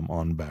ton of them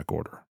on back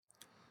order.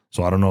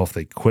 So I don't know if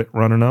they quit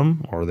running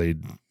them or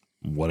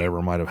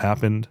whatever might have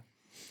happened.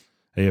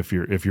 Hey, if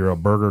you're a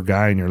burger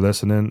guy and you're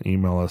listening,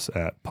 email us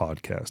at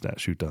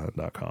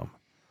podcast@shootthehunt.com.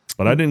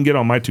 But I didn't get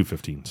on my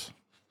 215s.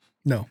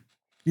 No.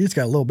 You just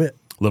got a little bit.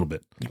 A little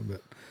bit.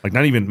 Like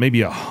not even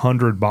maybe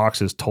 100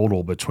 boxes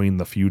total between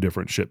the few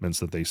different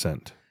shipments that they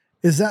sent.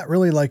 Is that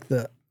really like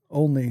the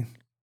only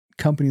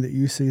company that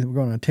you see? We're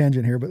going on a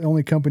tangent here, but the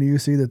only company you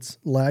see that's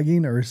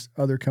lagging, or is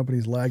other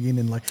companies lagging?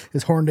 And like,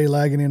 is Hornady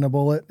lagging in a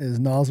bullet? Is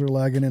Nosler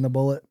lagging in a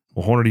bullet?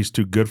 Well, Hornady's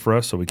too good for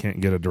us, so we can't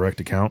get a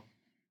direct account.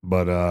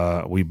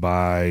 But we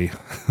buy.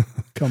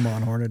 Come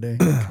on,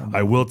 Hornady.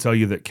 I will tell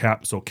you that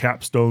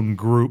Capstone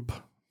Group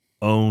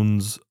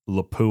owns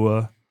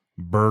Lapua,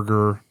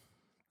 Burger.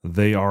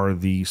 They are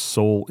the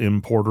sole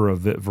importer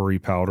of Vitvery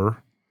powder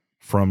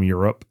from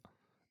Europe,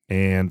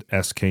 and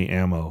SK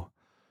Ammo.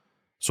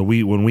 So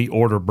when we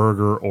order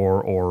Burger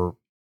or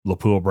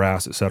Lapua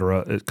Brass,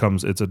 etc.,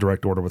 it's a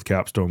direct order with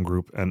Capstone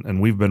Group, and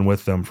we've been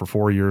with them for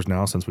 4 years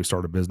now since we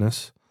started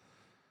business.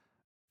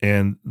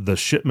 And the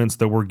shipments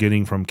that we're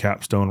getting from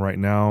Capstone right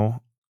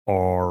now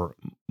are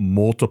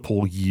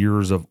multiple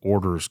years of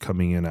orders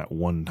coming in at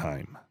one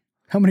time.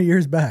 How many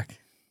years back?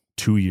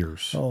 2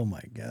 years. Oh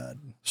my God.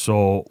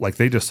 So like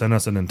they just sent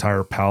us an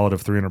entire pallet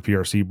of 300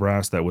 PRC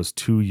brass that was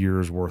 2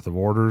 years worth of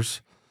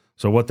orders.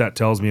 So what that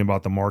tells me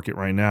about the market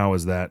right now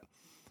is that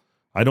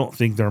I don't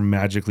think they're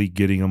magically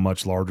getting a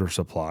much larger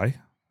supply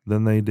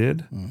than they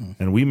did. Mm-hmm.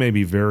 And we may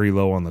be very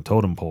low on the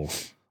totem pole,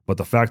 but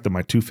the fact that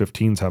my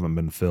 215s haven't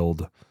been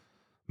filled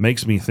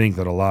makes me think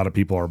that a lot of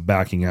people are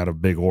backing out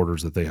of big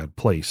orders that they had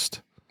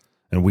placed,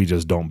 and we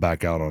just don't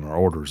back out on our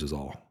orders is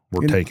all.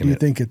 We're taking it. You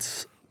think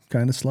it's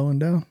kind of slowing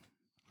down?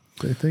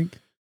 They think?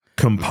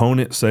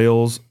 Component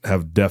sales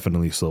have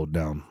definitely slowed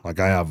down. Like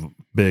I have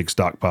big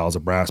stockpiles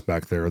of brass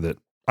back there that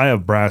I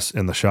have brass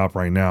in the shop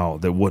right now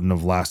that wouldn't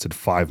have lasted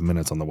 5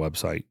 minutes on the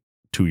website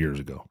 2 years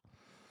ago.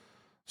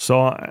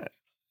 So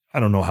I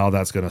don't know how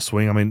that's going to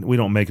swing. I mean, we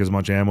don't make as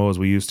much ammo as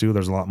we used to.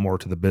 There's a lot more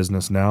to the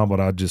business now, but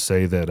I'd just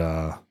say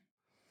that,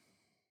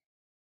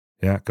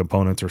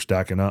 components are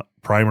stacking up.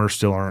 Primers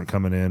still aren't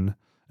coming in,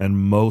 and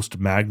most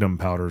Magnum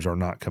powders are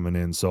not coming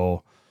in.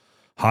 So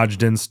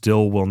Hodgdon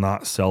still will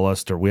not sell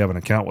us, or we have an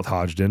account with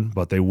Hodgdon,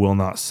 but they will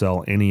not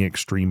sell any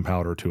extreme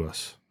powder to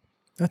us.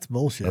 That's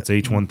bullshit. That's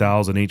H1000,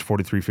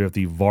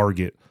 H4350,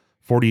 Varget,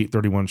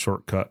 4831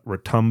 Shortcut,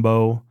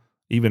 Retumbo,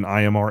 even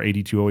IMR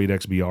 8208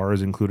 XBR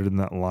is included in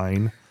that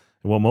line.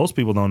 And what most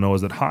people don't know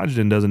is that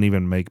Hodgdon doesn't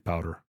even make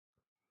powder.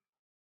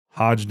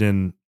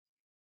 Hodgdon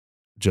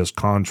just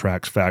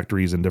contracts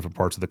factories in different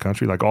parts of the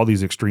country. Like all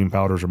these extreme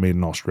powders are made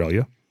in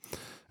Australia.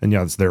 And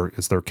yeah, it's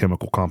their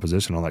chemical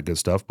composition, all that good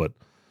stuff, but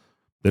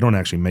they don't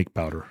actually make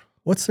powder.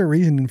 What's their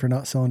reasoning for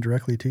not selling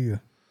directly to you?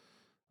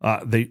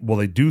 They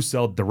do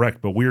sell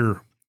direct, but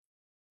we're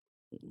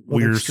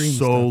so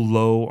stuff.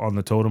 low on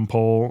the totem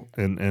pole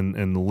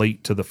and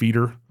late to the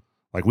feeder.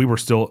 Like we were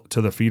still to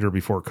the feeder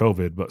before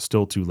COVID, but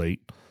still too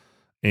late.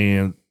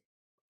 And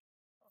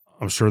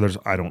I'm sure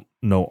I don't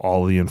know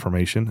all the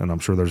information, and I'm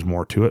sure there's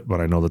more to it,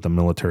 but I know that the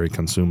military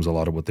consumes a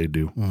lot of what they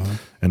do. Mm-hmm.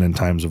 And in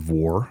times of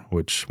war,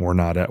 which we're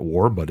not at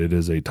war, but it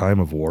is a time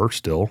of war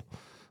still,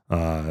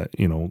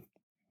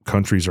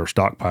 countries are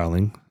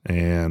stockpiling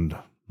and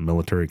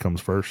military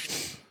comes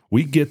first.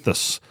 We get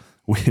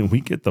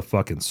we get the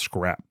fucking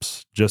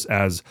scraps just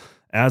as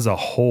a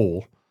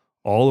whole.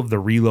 All of the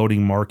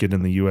reloading market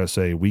in the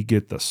USA, we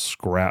get the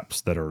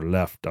scraps that are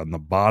left on the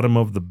bottom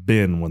of the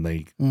bin when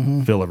they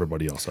fill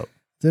everybody else up.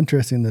 It's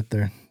interesting that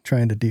they're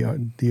trying to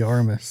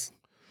disarm us,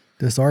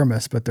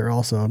 but they're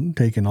also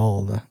taking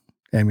all the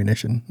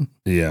ammunition.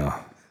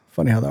 Yeah.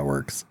 Funny how that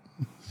works.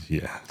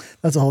 Yeah.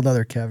 That's a whole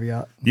other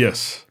caveat.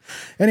 Yes.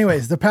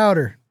 Anyways, the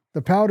powder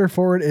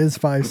for it is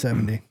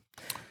 570.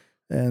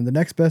 And the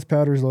next best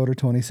powder is Loader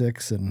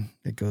 26, and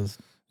it goes.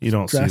 You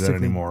don't see that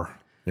anymore.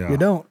 Yeah. You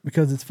don't,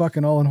 because it's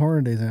fucking all in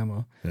Hornady's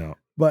ammo. Yeah.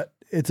 But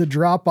it's a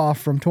drop off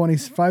from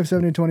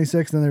 570 to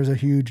 26, and then there's a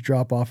huge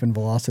drop off in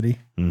velocity.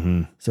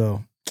 Mm-hmm.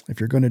 So if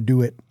you're going to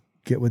do it,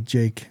 get with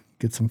Jake,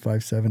 get some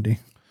 570.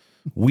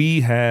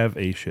 We have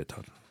a shit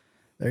ton.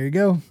 There you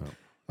go.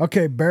 Oh.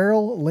 Okay.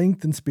 Barrel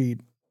length and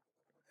speed.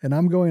 And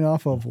I'm going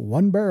off of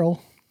one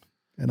barrel,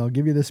 and I'll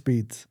give you the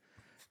speeds.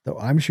 So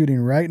I'm shooting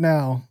right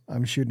now.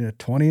 I'm shooting a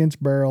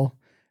 20-inch barrel,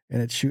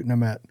 and it's shooting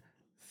them at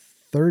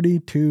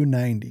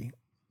 3290.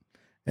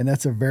 And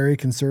that's a very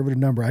conservative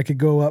number. I could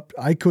go up.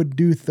 I could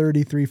do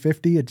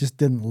 3350. It just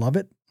didn't love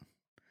it.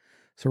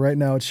 So right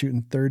now it's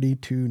shooting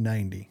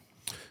 3290.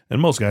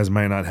 And most guys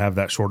might not have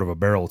that short of a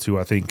barrel too.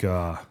 I think,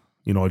 a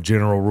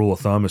general rule of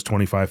thumb is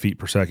 25 feet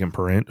per second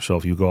per inch. So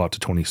if you go out to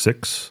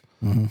 26,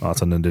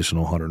 that's an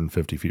additional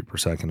 150 feet per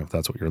second if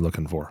that's what you're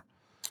looking for.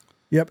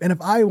 Yep. And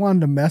if I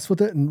wanted to mess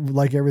with it, and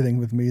like everything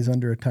with me is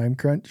under a time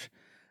crunch,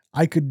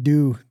 I could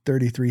do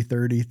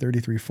 3330,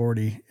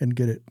 3340 and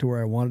get it to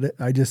where I wanted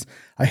it.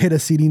 I hit a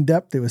seating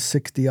depth. It was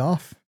 60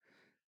 off.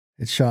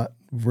 It shot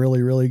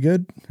really, really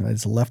good. And I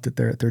just left it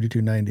there at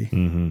 3290.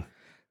 Mm-hmm.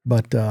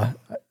 But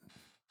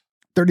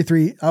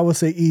 33, I will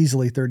say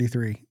easily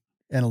 33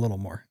 and a little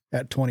more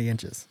at 20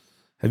 inches.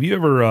 Have you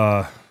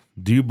ever,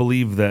 do you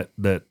believe that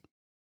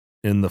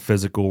in the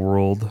physical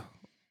world,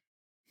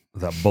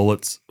 that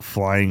bullets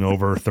flying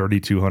over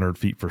 3,200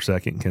 feet per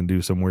second can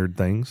do some weird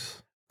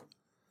things?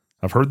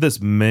 I've heard this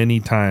many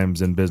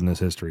times in business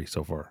history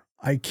so far.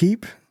 I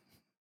keep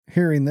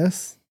hearing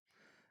this.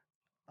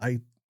 I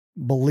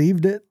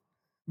believed it,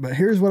 but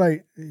here's what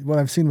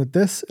I've seen with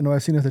this and what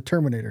I've seen with the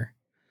Terminator.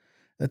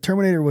 The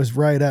Terminator was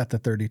right at the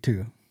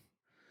 32.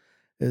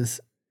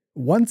 Is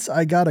once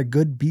I got a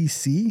good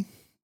BC,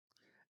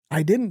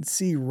 I didn't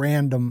see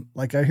random,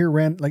 like I hear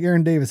like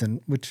Aaron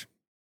Davison, which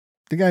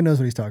the guy knows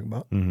what he's talking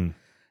about. Mm-hmm. He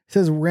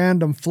says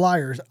random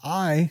flyers.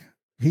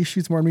 He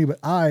shoots more than me, but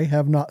I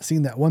have not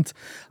seen that once.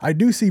 I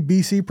do see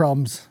BC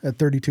problems at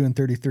 32 and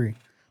 33.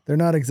 They're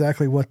not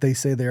exactly what they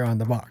say they are on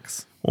the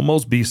box. Well,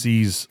 most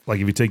BCs, like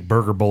if you take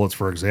Burger bullets,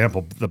 for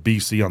example, the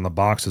BC on the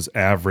box is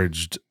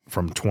averaged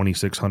from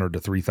 2,600 to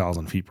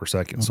 3,000 feet per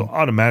second. Mm-hmm. So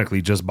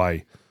automatically just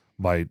by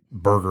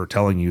Burger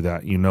telling you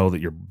that, you know that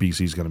your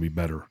BC is going to be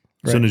better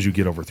as soon as you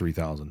get over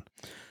 3,000.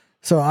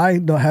 So I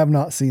have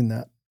not seen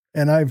that.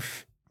 And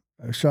I've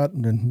shot,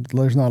 and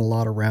there's not a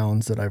lot of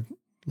rounds that I've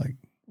like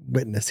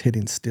witnessed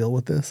hitting steel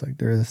with this. Like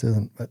this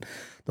isn't, but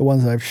the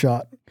ones that I've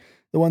shot,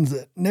 the ones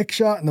that Nick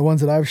shot and the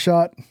ones that I've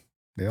shot,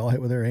 they all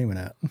hit what they're aiming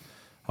at.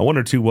 I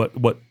wonder too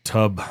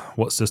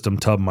what system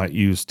Tub might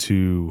use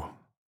to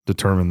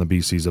determine the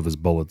BCs of his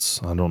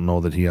bullets. I don't know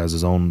that he has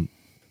his own,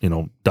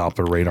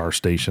 Doppler radar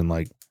station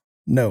like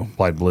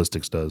Applied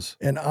Ballistics does.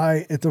 And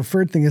the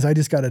third thing is I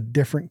just got a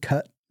different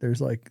cut.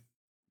 There's like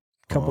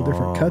a couple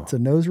different cuts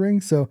of nose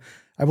rings. So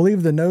I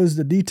believe the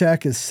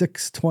DTAC is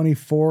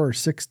 624 or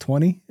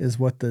 620 is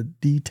what the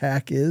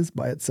DTAC is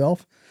by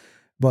itself.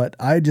 But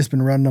I've just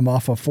been running them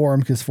off of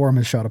Forum because Forum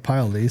has shot a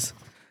pile of these,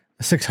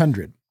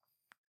 600.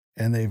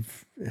 And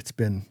it's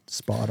been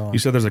spot on. You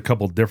said there's a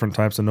couple different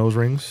types of nose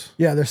rings?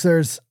 Yeah,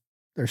 there's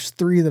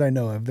three that I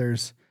know of.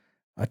 There's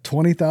a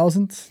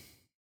 20,000th.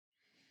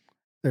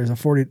 There's a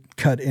 40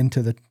 cut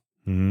into the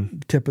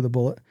tip of the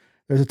bullet.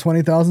 There's a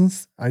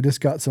 20,000th. I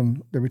just got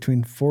some, they're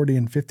between 40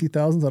 and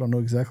 50,000. I don't know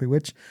exactly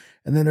which.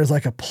 And then there's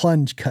like a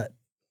plunge cut.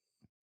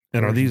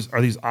 And are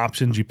these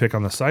options you pick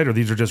on the site, or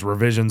these are just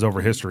revisions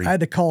over history? I had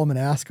to call them and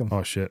ask them.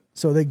 Oh, shit.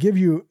 So they give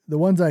you, the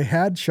ones I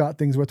had shot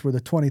things with were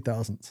the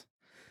 20,000s.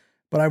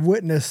 But I've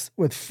witnessed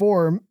with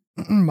Form,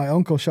 my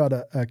uncle shot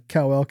a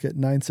cow elk at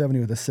 970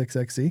 with a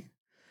 6XE,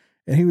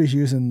 and he was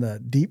using the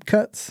deep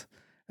cuts,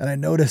 and I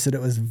noticed that it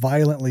was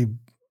violently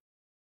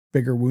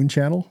bigger wound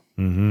channel.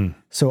 Mm-hmm.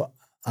 So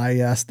I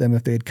asked them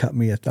if they'd cut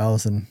me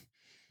 1,000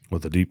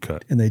 with a deep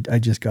cut, and I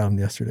just got them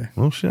yesterday.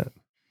 Oh shit,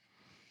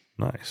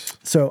 nice.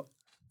 So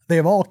they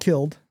have all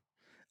killed.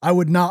 I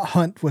would not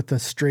hunt with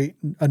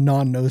a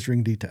non-nose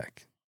ring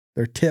DTAC.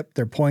 They're tipped,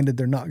 they're pointed,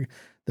 they're not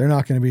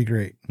going to be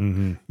great.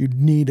 Mm-hmm. You'd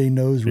need a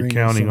nose ring. You're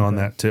counting on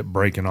that tip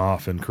breaking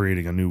off and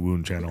creating a new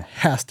wound channel. It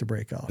has to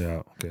break off.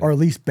 Yeah. Okay. Or at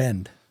least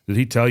bend. Did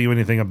he tell you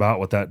anything about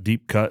what that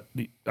deep cut?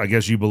 I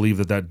guess you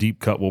believe that deep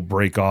cut will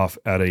break off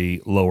at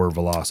a lower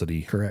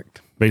velocity.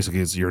 Correct. Basically,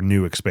 it's your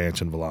new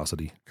expansion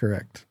velocity.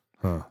 Correct.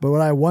 Huh. But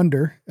what I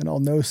wonder, and I'll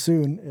know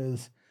soon,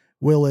 is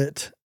will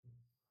it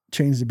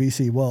change the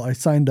BC? Well, I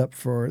signed up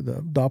for the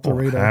Doppler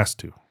radar. It has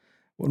to.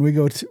 When we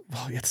go to,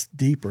 it's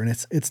deeper and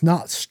it's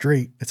not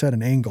straight. It's at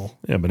an angle.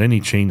 Yeah, but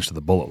any change to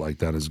the bullet like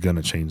that is going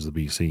to change the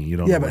BC. You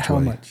don't know. Yeah, but how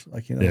much?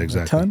 Like,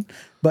 exactly. A ton.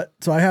 But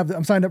so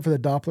I'm signed up for the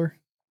Doppler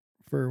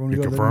for when we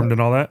go. Confirmed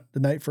and all that? The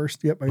night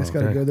first. Yep. I just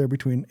got to go there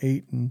between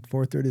 8 and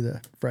 4:30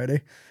 the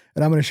Friday.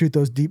 And I'm going to shoot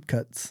those deep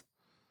cuts.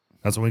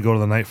 That's when we go to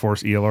the Night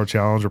Force ELR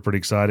Challenge. We're pretty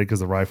excited because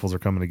the rifles are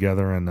coming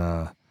together, and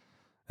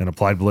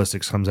Applied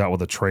Ballistics comes out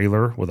with a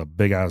trailer with a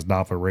big ass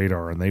Doppler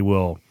radar, and they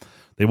will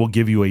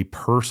give you a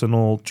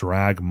personal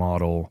drag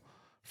model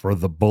for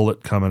the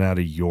bullet coming out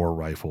of your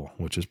rifle,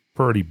 which is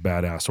pretty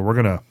badass. So we're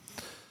gonna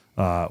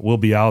we'll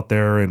be out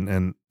there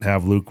and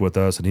have Luke with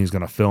us, and he's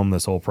gonna film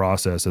this whole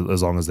process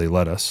as long as they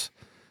let us.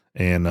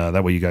 And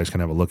that way you guys can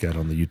have a look at it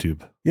on the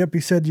YouTube. Yep. He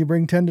said you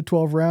bring 10 to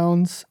 12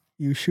 rounds,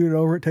 you shoot it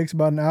over. It takes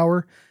about an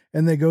hour,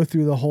 and they go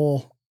through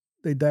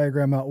they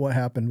diagram out what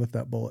happened with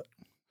that bullet.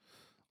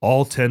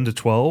 All 10 to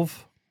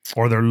 12?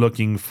 Or they're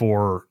looking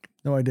for...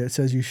 No idea. It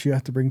says you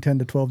have to bring 10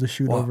 to 12 to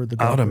shoot over the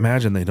I would dropper.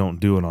 imagine they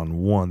don't do it on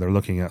one. They're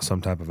looking at some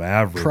type of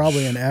average.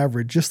 Probably an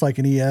average, just like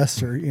an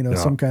ES or,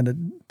 some kind of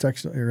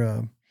text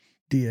or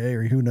DA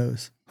or who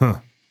knows. Huh.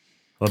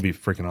 That'd be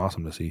freaking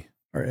awesome to see.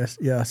 Or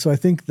yeah. So I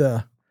think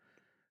the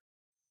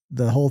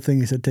whole thing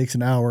he said takes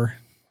an hour.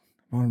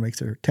 I want to make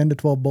sure 10 to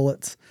 12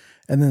 bullets,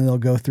 and then they'll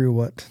go through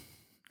what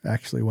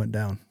actually went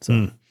down.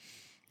 So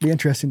be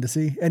interesting to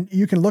see. And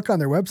you can look on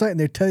their website and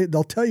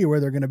they'll tell you where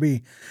they're going to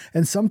be.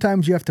 And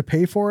sometimes you have to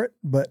pay for it,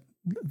 but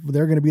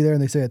they're going to be there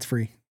and they say it's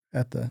free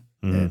at the,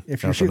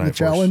 if you're shooting the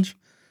challenge,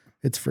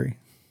 it's free.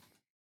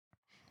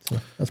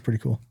 So that's pretty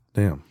cool.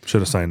 Damn.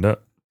 Should have signed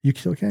up. You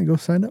still can go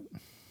sign up.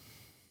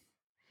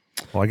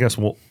 Well, I guess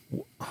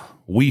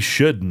we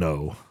should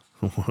know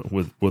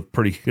with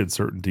pretty good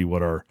certainty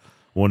what our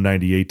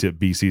 198 tip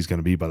BC is going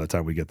to be by the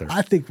time we get there.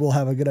 I think we'll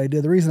have a good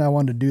idea. The reason I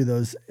wanted to do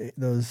those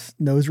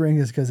nose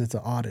rings is because it's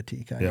an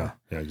oddity kind of.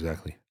 Yeah,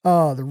 exactly.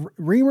 The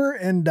reamer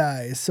and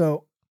dies.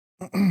 So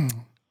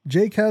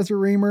Jake has a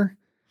reamer.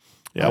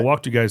 Yeah, I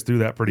walked you guys through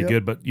that pretty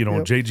good, but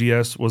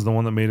JGS was the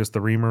one that made us the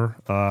reamer.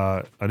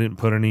 I didn't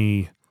put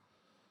any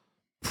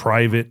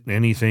private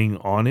anything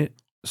on it.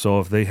 So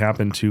if they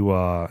happen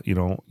to,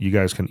 you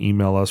guys can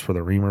email us for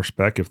the reamer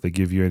spec if they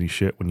give you any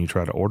shit when you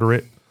try to order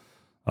it.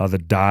 The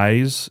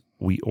dies,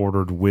 we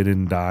ordered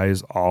Widden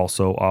dies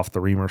also off the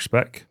reamer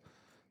spec,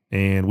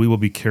 and we will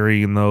be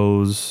carrying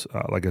those.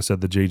 Like I said,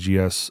 the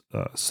JGS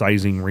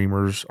sizing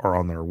reamers are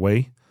on their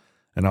way,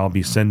 and I'll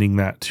be sending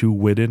that to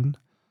Widden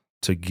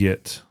to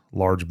get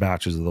large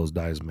batches of those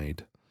dies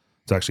made.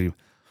 It's actually,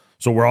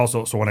 so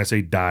when I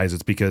say dies,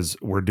 it's because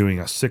we're doing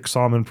a 6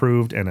 SAUM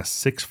improved and a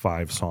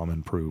 6.5 SAUM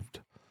improved.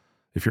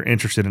 If you're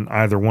interested in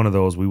either one of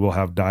those, we will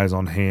have dies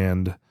on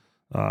hand.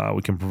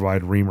 We can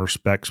provide reamer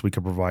specs. We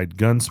can provide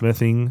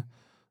gunsmithing.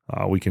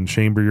 We can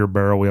chamber your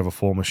barrel. We have a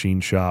full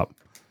machine shop,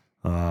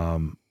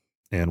 and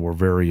we're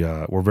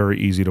very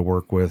easy to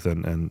work with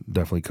and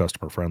definitely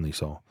customer friendly.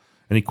 So,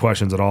 any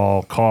questions at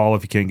all? Call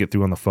if you can't get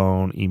through on the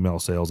phone. Email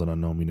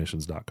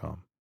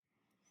sales@unknownmunitions.com.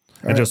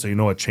 And just so you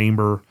know, a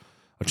chamber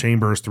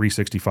is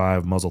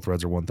 365. Muzzle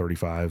threads are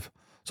 135.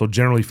 So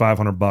generally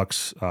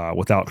 $500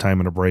 without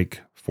timing a break.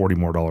 $40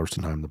 more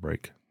to time the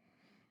break.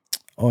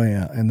 Oh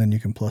yeah, and then you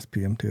can plus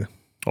PM too.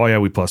 Oh yeah,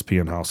 we plus P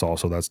in house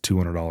also. That's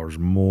 $200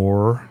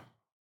 more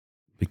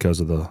because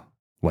of the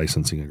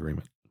licensing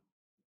agreement.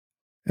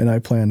 And I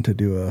plan to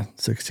do a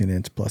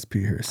 16-inch plus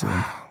P here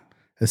soon,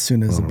 as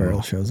soon as the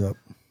barrel shows up.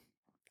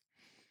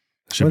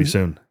 Should be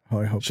soon. Oh,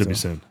 I hope Should so. be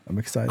soon. I'm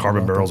excited.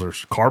 Carbon barrels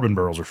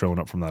are showing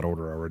up from that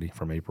order already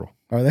from April.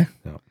 Are they?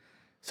 Yeah.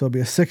 So it'll be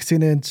a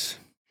 16-inch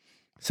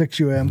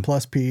 6UM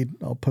plus P.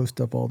 I'll post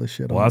up all this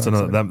shit. Well, that's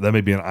another. That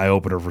may be an eye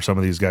opener for some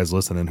of these guys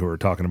listening who are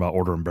talking about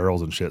ordering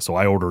barrels and shit. So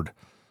I ordered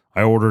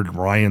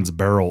Ryan's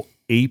barrel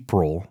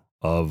April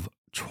of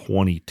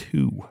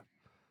 22,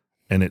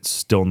 and it's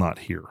still not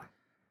here.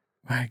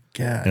 My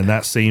God. And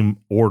that same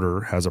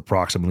order has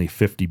approximately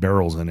 50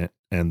 barrels in it,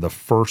 and the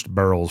first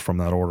barrels from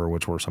that order,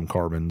 which were some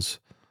carbons,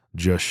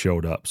 just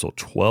showed up. So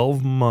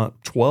 12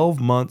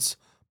 months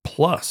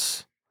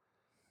plus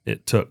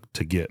it took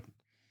to get a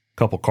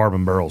couple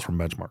carbon barrels from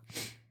Benchmark.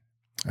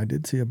 I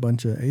did see a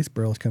bunch of Ace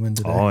barrels come in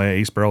today. Oh, yeah,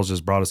 Ace Barrels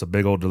just brought us a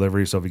big old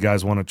delivery. So if you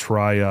guys want to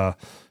try,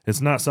 it's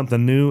not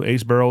something new.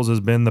 Ace Barrels has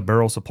been the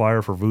barrel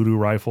supplier for Voodoo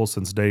rifles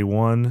since day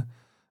one,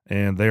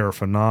 and they are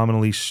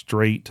phenomenally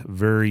straight,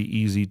 very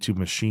easy to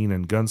machine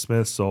and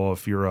gunsmith. So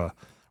if you're a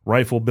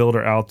rifle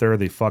builder out there,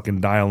 they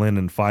fucking dial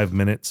in 5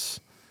 minutes,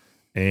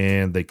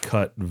 and they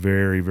cut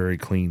very, very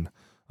clean.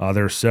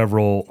 There are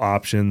several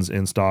options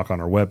in stock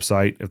on our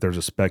website. If there's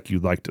a spec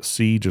you'd like to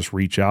see, just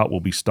reach out.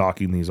 We'll be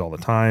stocking these all the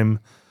time.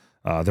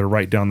 They're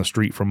right down the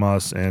street from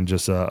us, and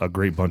just a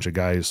great bunch of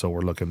guys. So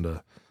we're looking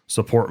to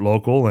support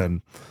local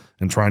and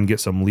try and get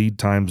some lead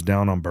times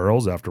down on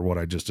barrels after what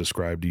I just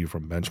described to you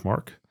from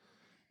Benchmark.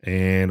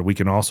 And we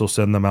can also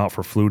send them out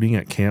for fluting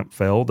at Camp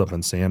Feld up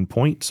in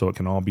Sandpoint, so it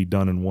can all be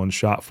done in one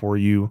shot for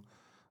you.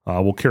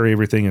 We'll carry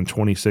everything in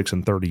 26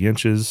 and 30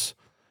 inches.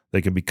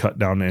 They can be cut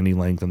down to any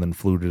length and then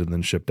fluted and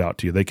then shipped out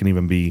to you. They can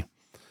even be,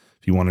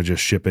 if you want to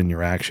just ship in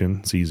your action,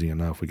 it's easy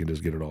enough. We can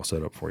just get it all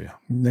set up for you.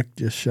 Nick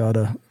just shot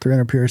a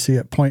 300 PRC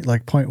at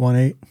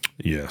 0.18.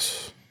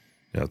 Yes.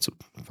 Yeah, it's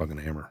a fucking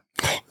hammer.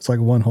 It's like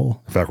one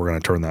hole. In fact, we're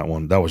going to turn that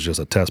one. That was just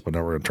a test, but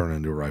now we're going to turn it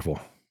into a rifle.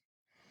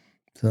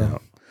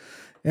 So,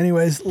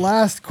 anyways,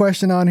 last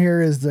question on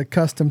here is the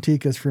custom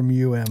Tikas from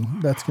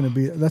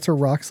that's a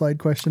rock slide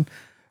question.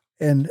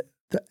 And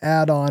the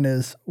add-on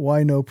is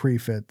why no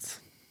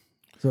prefits?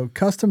 So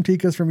custom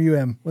Tikas from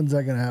when's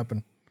that going to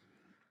happen?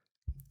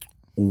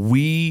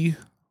 We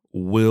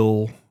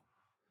will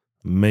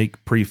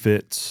make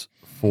prefits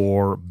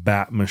for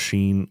bat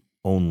machine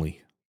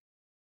only.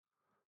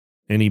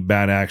 Any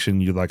bat action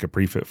you'd like a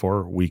prefit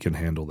for, we can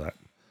handle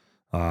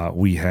that.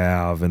 We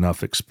have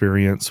enough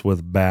experience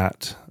with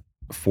bat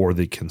for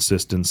the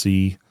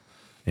consistency.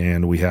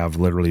 And we have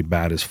literally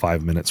bat is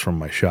 5 minutes from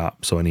my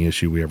shop. So any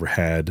issue we ever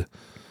had,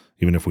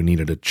 even if we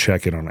needed to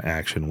check it on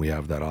action, we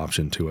have that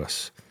option to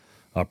us.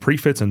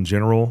 Pre-fits in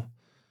general,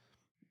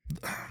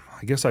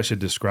 I guess I should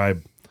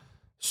describe.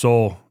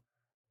 So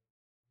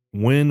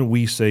when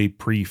we say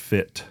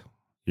pre-fit,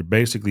 you're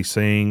basically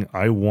saying,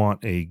 I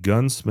want a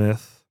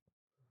gunsmith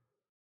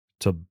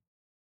to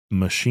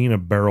machine a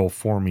barrel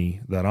for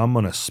me that I'm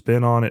going to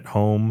spin on at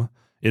home.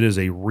 It is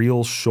a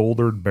real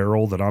shouldered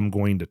barrel that I'm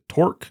going to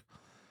torque.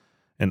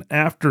 And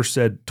after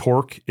said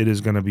torque, it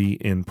is going to be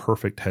in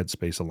perfect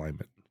headspace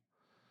alignment.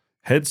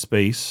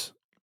 Headspace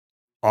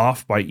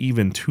off by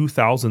even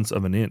 0.02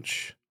 of an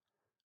inch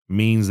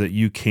means that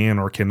you can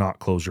or cannot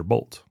close your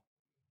bolt.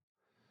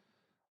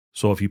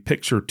 So if you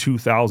picture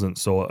 2,000,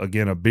 so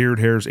again, a beard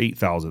hair is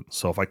 8,000.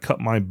 So if I cut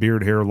my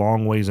beard hair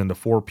long ways into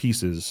 4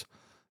 pieces,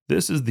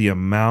 this is the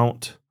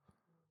amount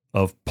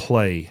of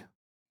play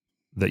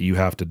that you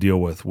have to deal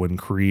with when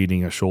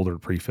creating a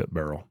shouldered pre-fit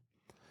barrel.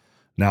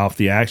 Now, if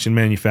the action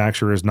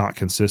manufacturer is not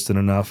consistent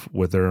enough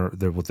with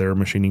their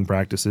machining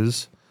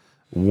practices,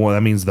 well,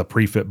 that means the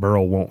pre-fit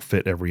barrel won't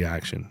fit every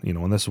action.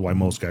 And this is why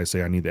most guys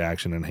say I need the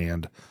action in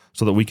hand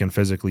so that we can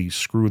physically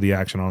screw the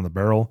action on the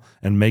barrel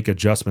and make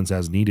adjustments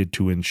as needed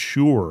to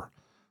ensure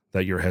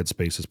that your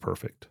headspace is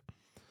perfect.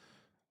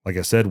 Like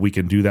I said, we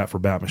can do that for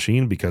bat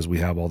machine because we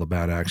have all the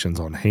bat actions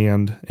on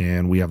hand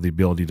and we have the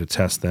ability to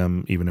test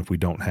them even if we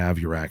don't have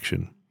your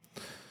action.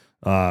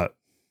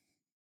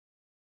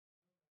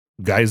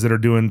 Guys that are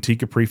doing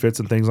Tika prefits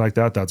and things like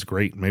that, that's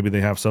great. Maybe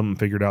they have something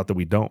figured out that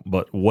we don't,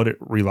 but what it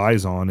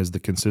relies on is the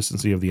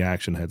consistency of the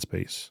action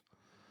headspace.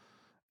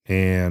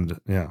 And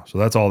yeah, so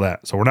that's all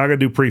that. So we're not going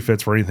to do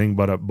prefits for anything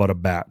but a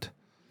bat.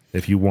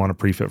 If you want a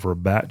prefit for a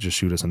bat, just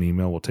shoot us an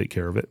email. We'll take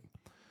care of it.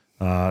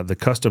 The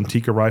custom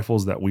Tika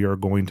rifles that we are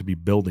going to be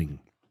building.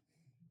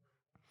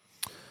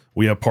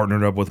 We have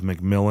partnered up with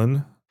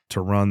Macmillan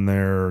to run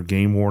their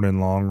Game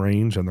Warden long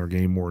range and their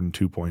Game Warden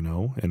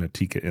 2.0 in a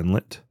Tika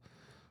inlet.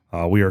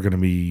 We are going to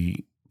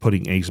be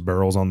putting ace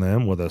barrels on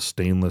them with a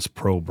stainless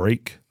pro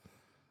brake,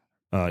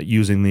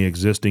 using the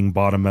existing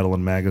bottom metal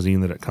and magazine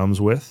that it comes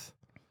with,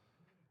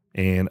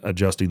 and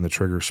adjusting the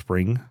trigger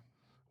spring.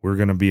 We're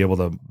going to be able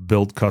to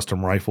build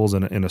custom rifles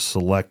in a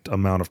select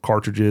amount of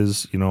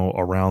cartridges,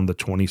 around the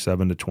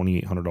 $2,700 to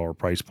 $2,800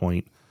 price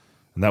point.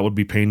 And that would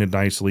be painted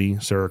nicely,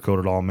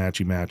 Cerakoted all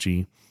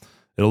matchy-matchy.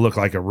 It'll look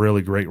like a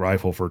really great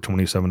rifle for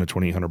 $2,700 to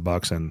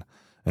 $2,800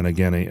 and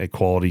again, a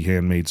quality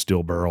handmade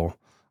steel barrel.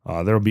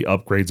 There will be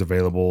upgrades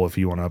available if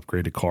you want to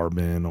upgrade to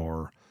carbon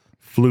or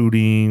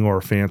fluting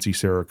or fancy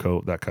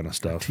Cerakote, that kind of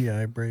stuff.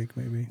 TI brake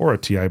maybe. Or a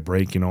TI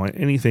brake,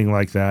 anything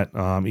like that.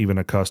 Even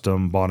a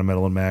custom bottom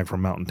metal and mag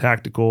from Mountain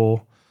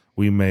Tactical.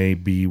 We may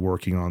be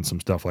working on some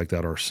stuff like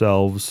that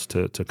ourselves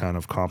to kind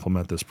of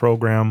complement this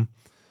program.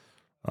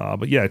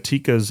 But yeah,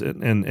 Tika's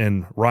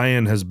and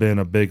Ryan has been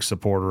a big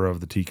supporter of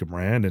the Tika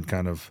brand and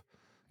kind of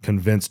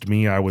convinced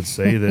me, I would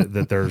say,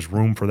 that there's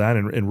room for that.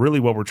 And really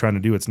what we're trying to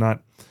do, it's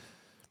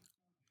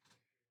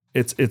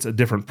a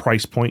different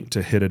price point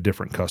to hit a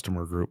different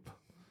customer group.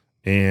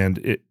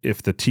 And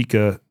if the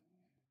Tika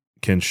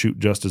can shoot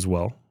just as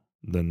well,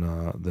 then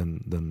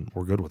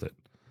we're good with it.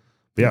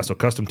 But yeah, so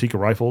custom Tika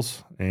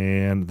rifles,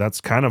 and that's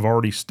kind of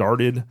already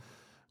started.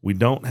 We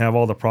don't have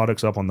all the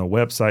products up on the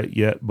website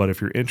yet, but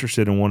if you're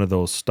interested in one of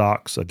those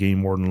stocks, a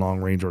Game Warden Long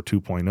Range or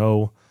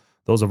 2.0,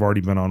 those have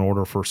already been on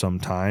order for some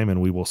time,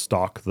 and we will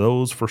stock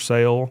those for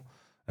sale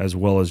as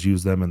well as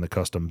use them in the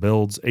custom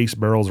builds. Ace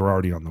barrels are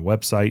already on the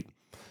website.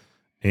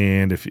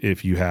 And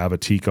if you have a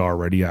Tika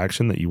already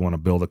action that you want to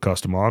build a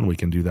custom on, we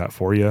can do that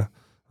for you.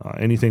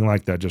 Anything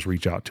like that, just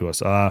reach out to us.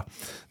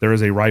 There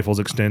is a rifles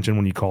extension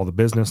when you call the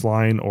business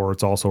line, or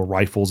it's also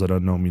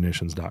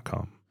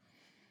rifles@unknownmunitions.com.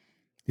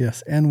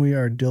 Yes, and we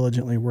are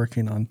diligently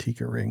working on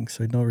Tika rings,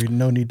 so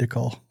no need to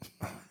call.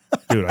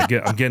 Dude,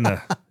 I'm getting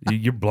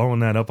you're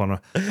blowing that up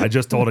I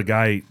just told a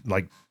guy,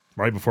 like,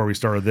 right before we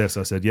started this,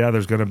 I said, yeah,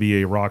 there's going to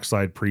be a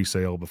Rockslide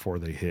pre-sale before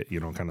they hit,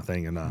 kind of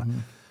thing.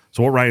 And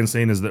so what Ryan's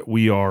saying is that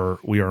we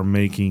are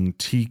making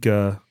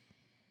Tika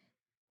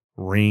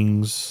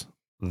rings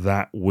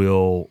that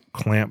will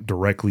clamp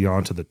directly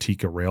onto the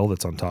Tika rail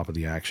that's on top of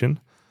the action.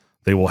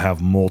 They will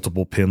have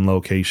multiple pin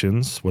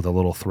locations with a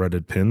little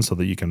threaded pin so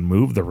that you can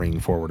move the ring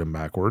forward and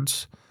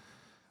backwards.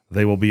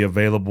 They will be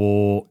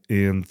available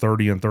in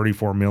 30 and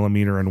 34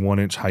 millimeter and 1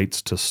 inch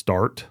heights to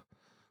start.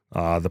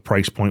 The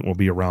price point will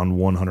be around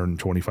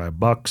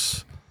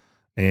 $125.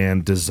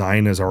 And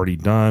design is already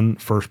done.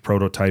 First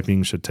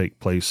prototyping should take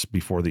place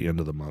before the end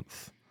of the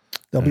month.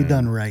 They'll be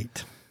done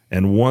right.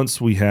 And once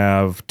we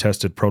have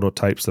tested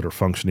prototypes that are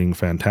functioning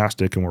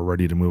fantastic and we're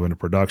ready to move into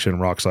production,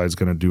 Rockslide is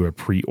going to do a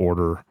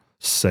pre-order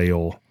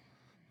sale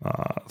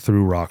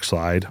through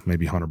Rockslide,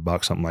 maybe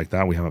 $100, something like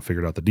that. We haven't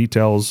figured out the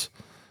details,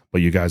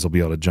 but you guys will be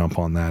able to jump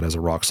on that as a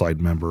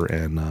Rockslide member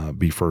and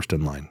be first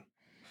in line.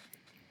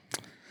 I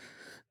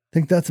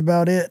think that's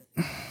about it.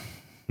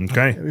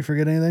 Okay. Did we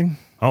forget anything?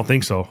 I don't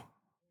think so.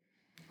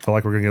 I feel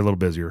like we're going to get a little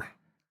busier.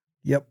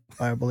 Yep,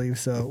 I believe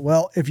so.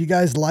 Well, if you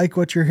guys like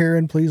what you're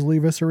hearing, please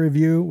leave us a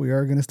review. We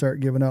are going to start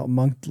giving out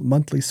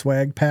monthly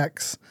swag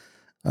packs.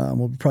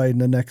 We'll be probably in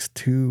the next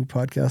 2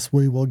 podcasts,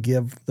 we will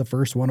give the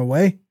first one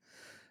away.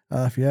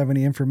 If you have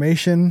any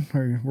information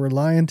or we're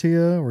lying to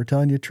you or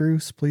telling you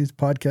truths, please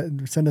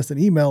send us an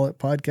email at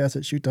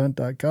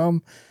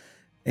podcast@shoottohunt.com,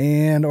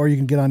 or you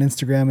can get on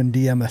Instagram and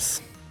DM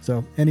us.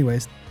 So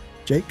anyways,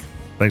 Jake.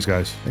 Thanks,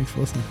 guys. Thanks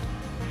for listening.